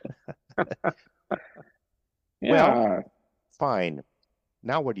Thrones. Well, fine.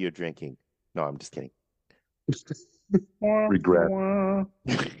 Now what are you drinking? No, I'm just kidding. Regret.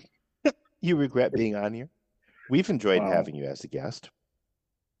 You regret being on here? We've enjoyed having you as a guest.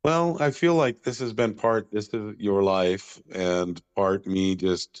 Well, I feel like this has been this is your life, and part me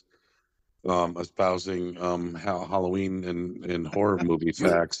just espousing Halloween and horror movie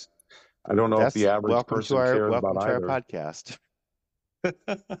facts. I don't know if the average person cares about either. Welcome to our podcast.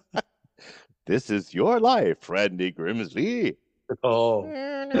 This is your life, Randy Grimsley. Oh.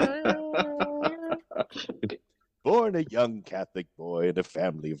 Born a young Catholic boy in a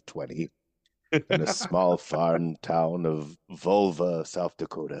family of 20 in a small farm town of Volva, South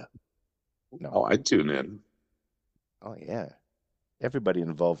Dakota. No. Oh, I tune in. Oh, yeah. Everybody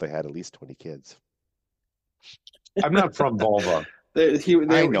in Volva had at least 20 kids. I'm not from Volva. He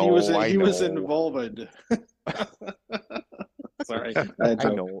was involved. Sorry.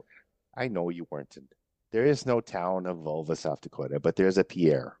 I know you weren't. There is no town of Volva, South Dakota, but there's a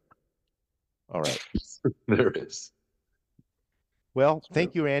Pierre. All right. There is. Well,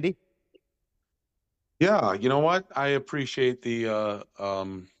 thank you, Randy. Yeah, you know what? I appreciate the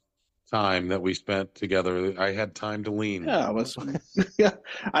time that we spent together. I had time to lean. Yeah, it was. Yeah,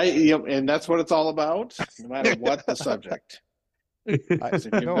 and that's what it's all about, no matter what the subject. If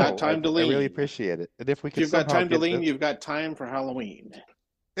you've got time to lean, I really appreciate it. And if you've got time to lean, you've got time for Halloween.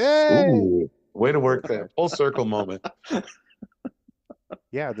 Hey! Ooh, way to work that full circle moment.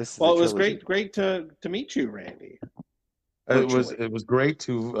 Yeah, this is it was great to meet you, Randy. It was great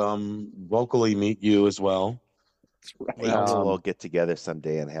to vocally meet you as well. Right. We'll get together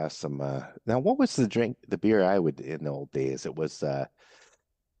someday and have some. Now, what was the beer I would in the old days? It was a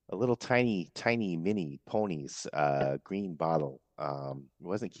little tiny mini Ponies green bottle. It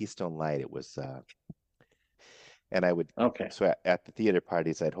wasn't Keystone Light. It was. And I would. Okay. So at the theater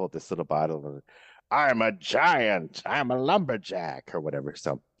parties, I'd hold this little bottle and I'm a giant. I'm a lumberjack or whatever.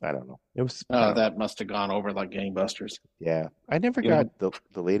 So I don't know. It was. That must have gone over like gangbusters. Yeah, I never got the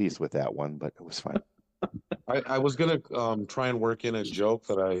ladies with that one, but it was fun. I was gonna try and work in a joke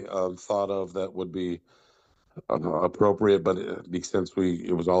that I thought of that would be appropriate, but since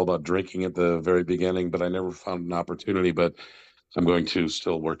it was all about drinking at the very beginning, but I never found an opportunity. But I'm going to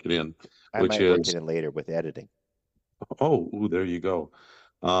still work it in, I which might work is it in later with editing. there you go.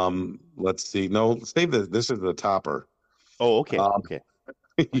 Let's see. No, save this. This is the topper. Oh, okay. Um, Okay.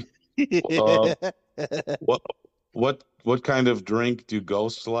 uh, what kind of drink do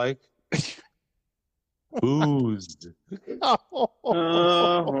ghosts like? Booze.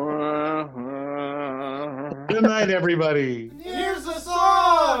 Good night, everybody. Here's the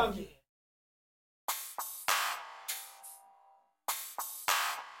song!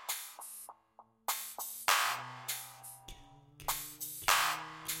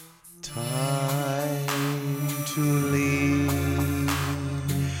 Time to leave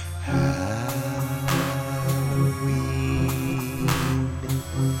Halloween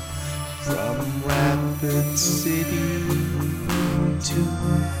from Rapid City to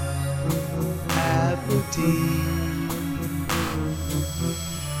Aberdeen,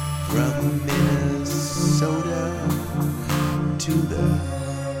 from Minnesota to the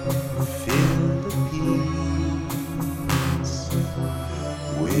Philippines.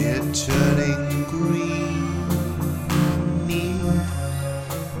 We're turning green, need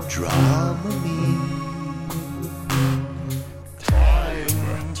Dramamine. Time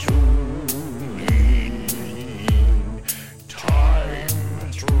to lean, time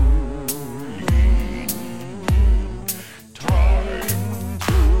to lean, time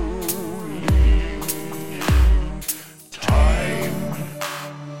to lean, time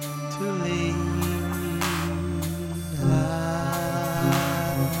to lean.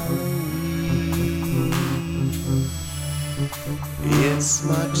 It's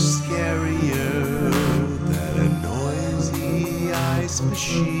much scarier than a noisy ice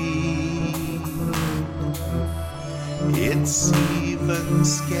machine. It's even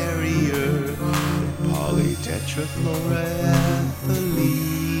scarier than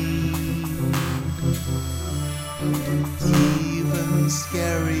polytetrafluoroethylene. Even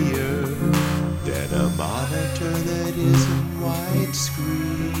scarier than a monitor that isn't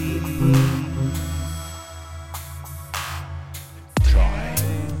widescreen.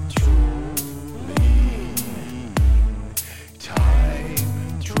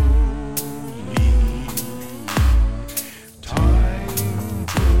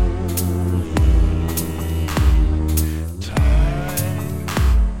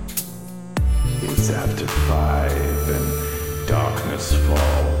 It's after 5 and darkness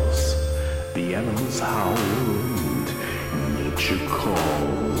falls. The animals howl and nature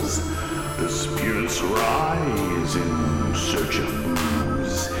calls. The spirits rise in search of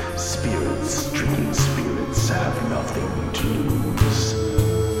booze. Spirits, drinking spirits, have nothing to lose.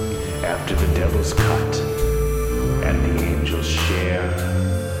 After the devil's cut and the angels share,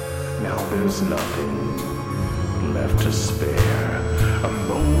 now there's nothing left to spare. A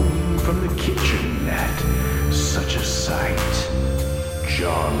moan from the kitchen at such a sight.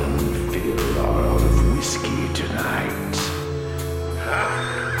 John and Phil are out of whiskey tonight.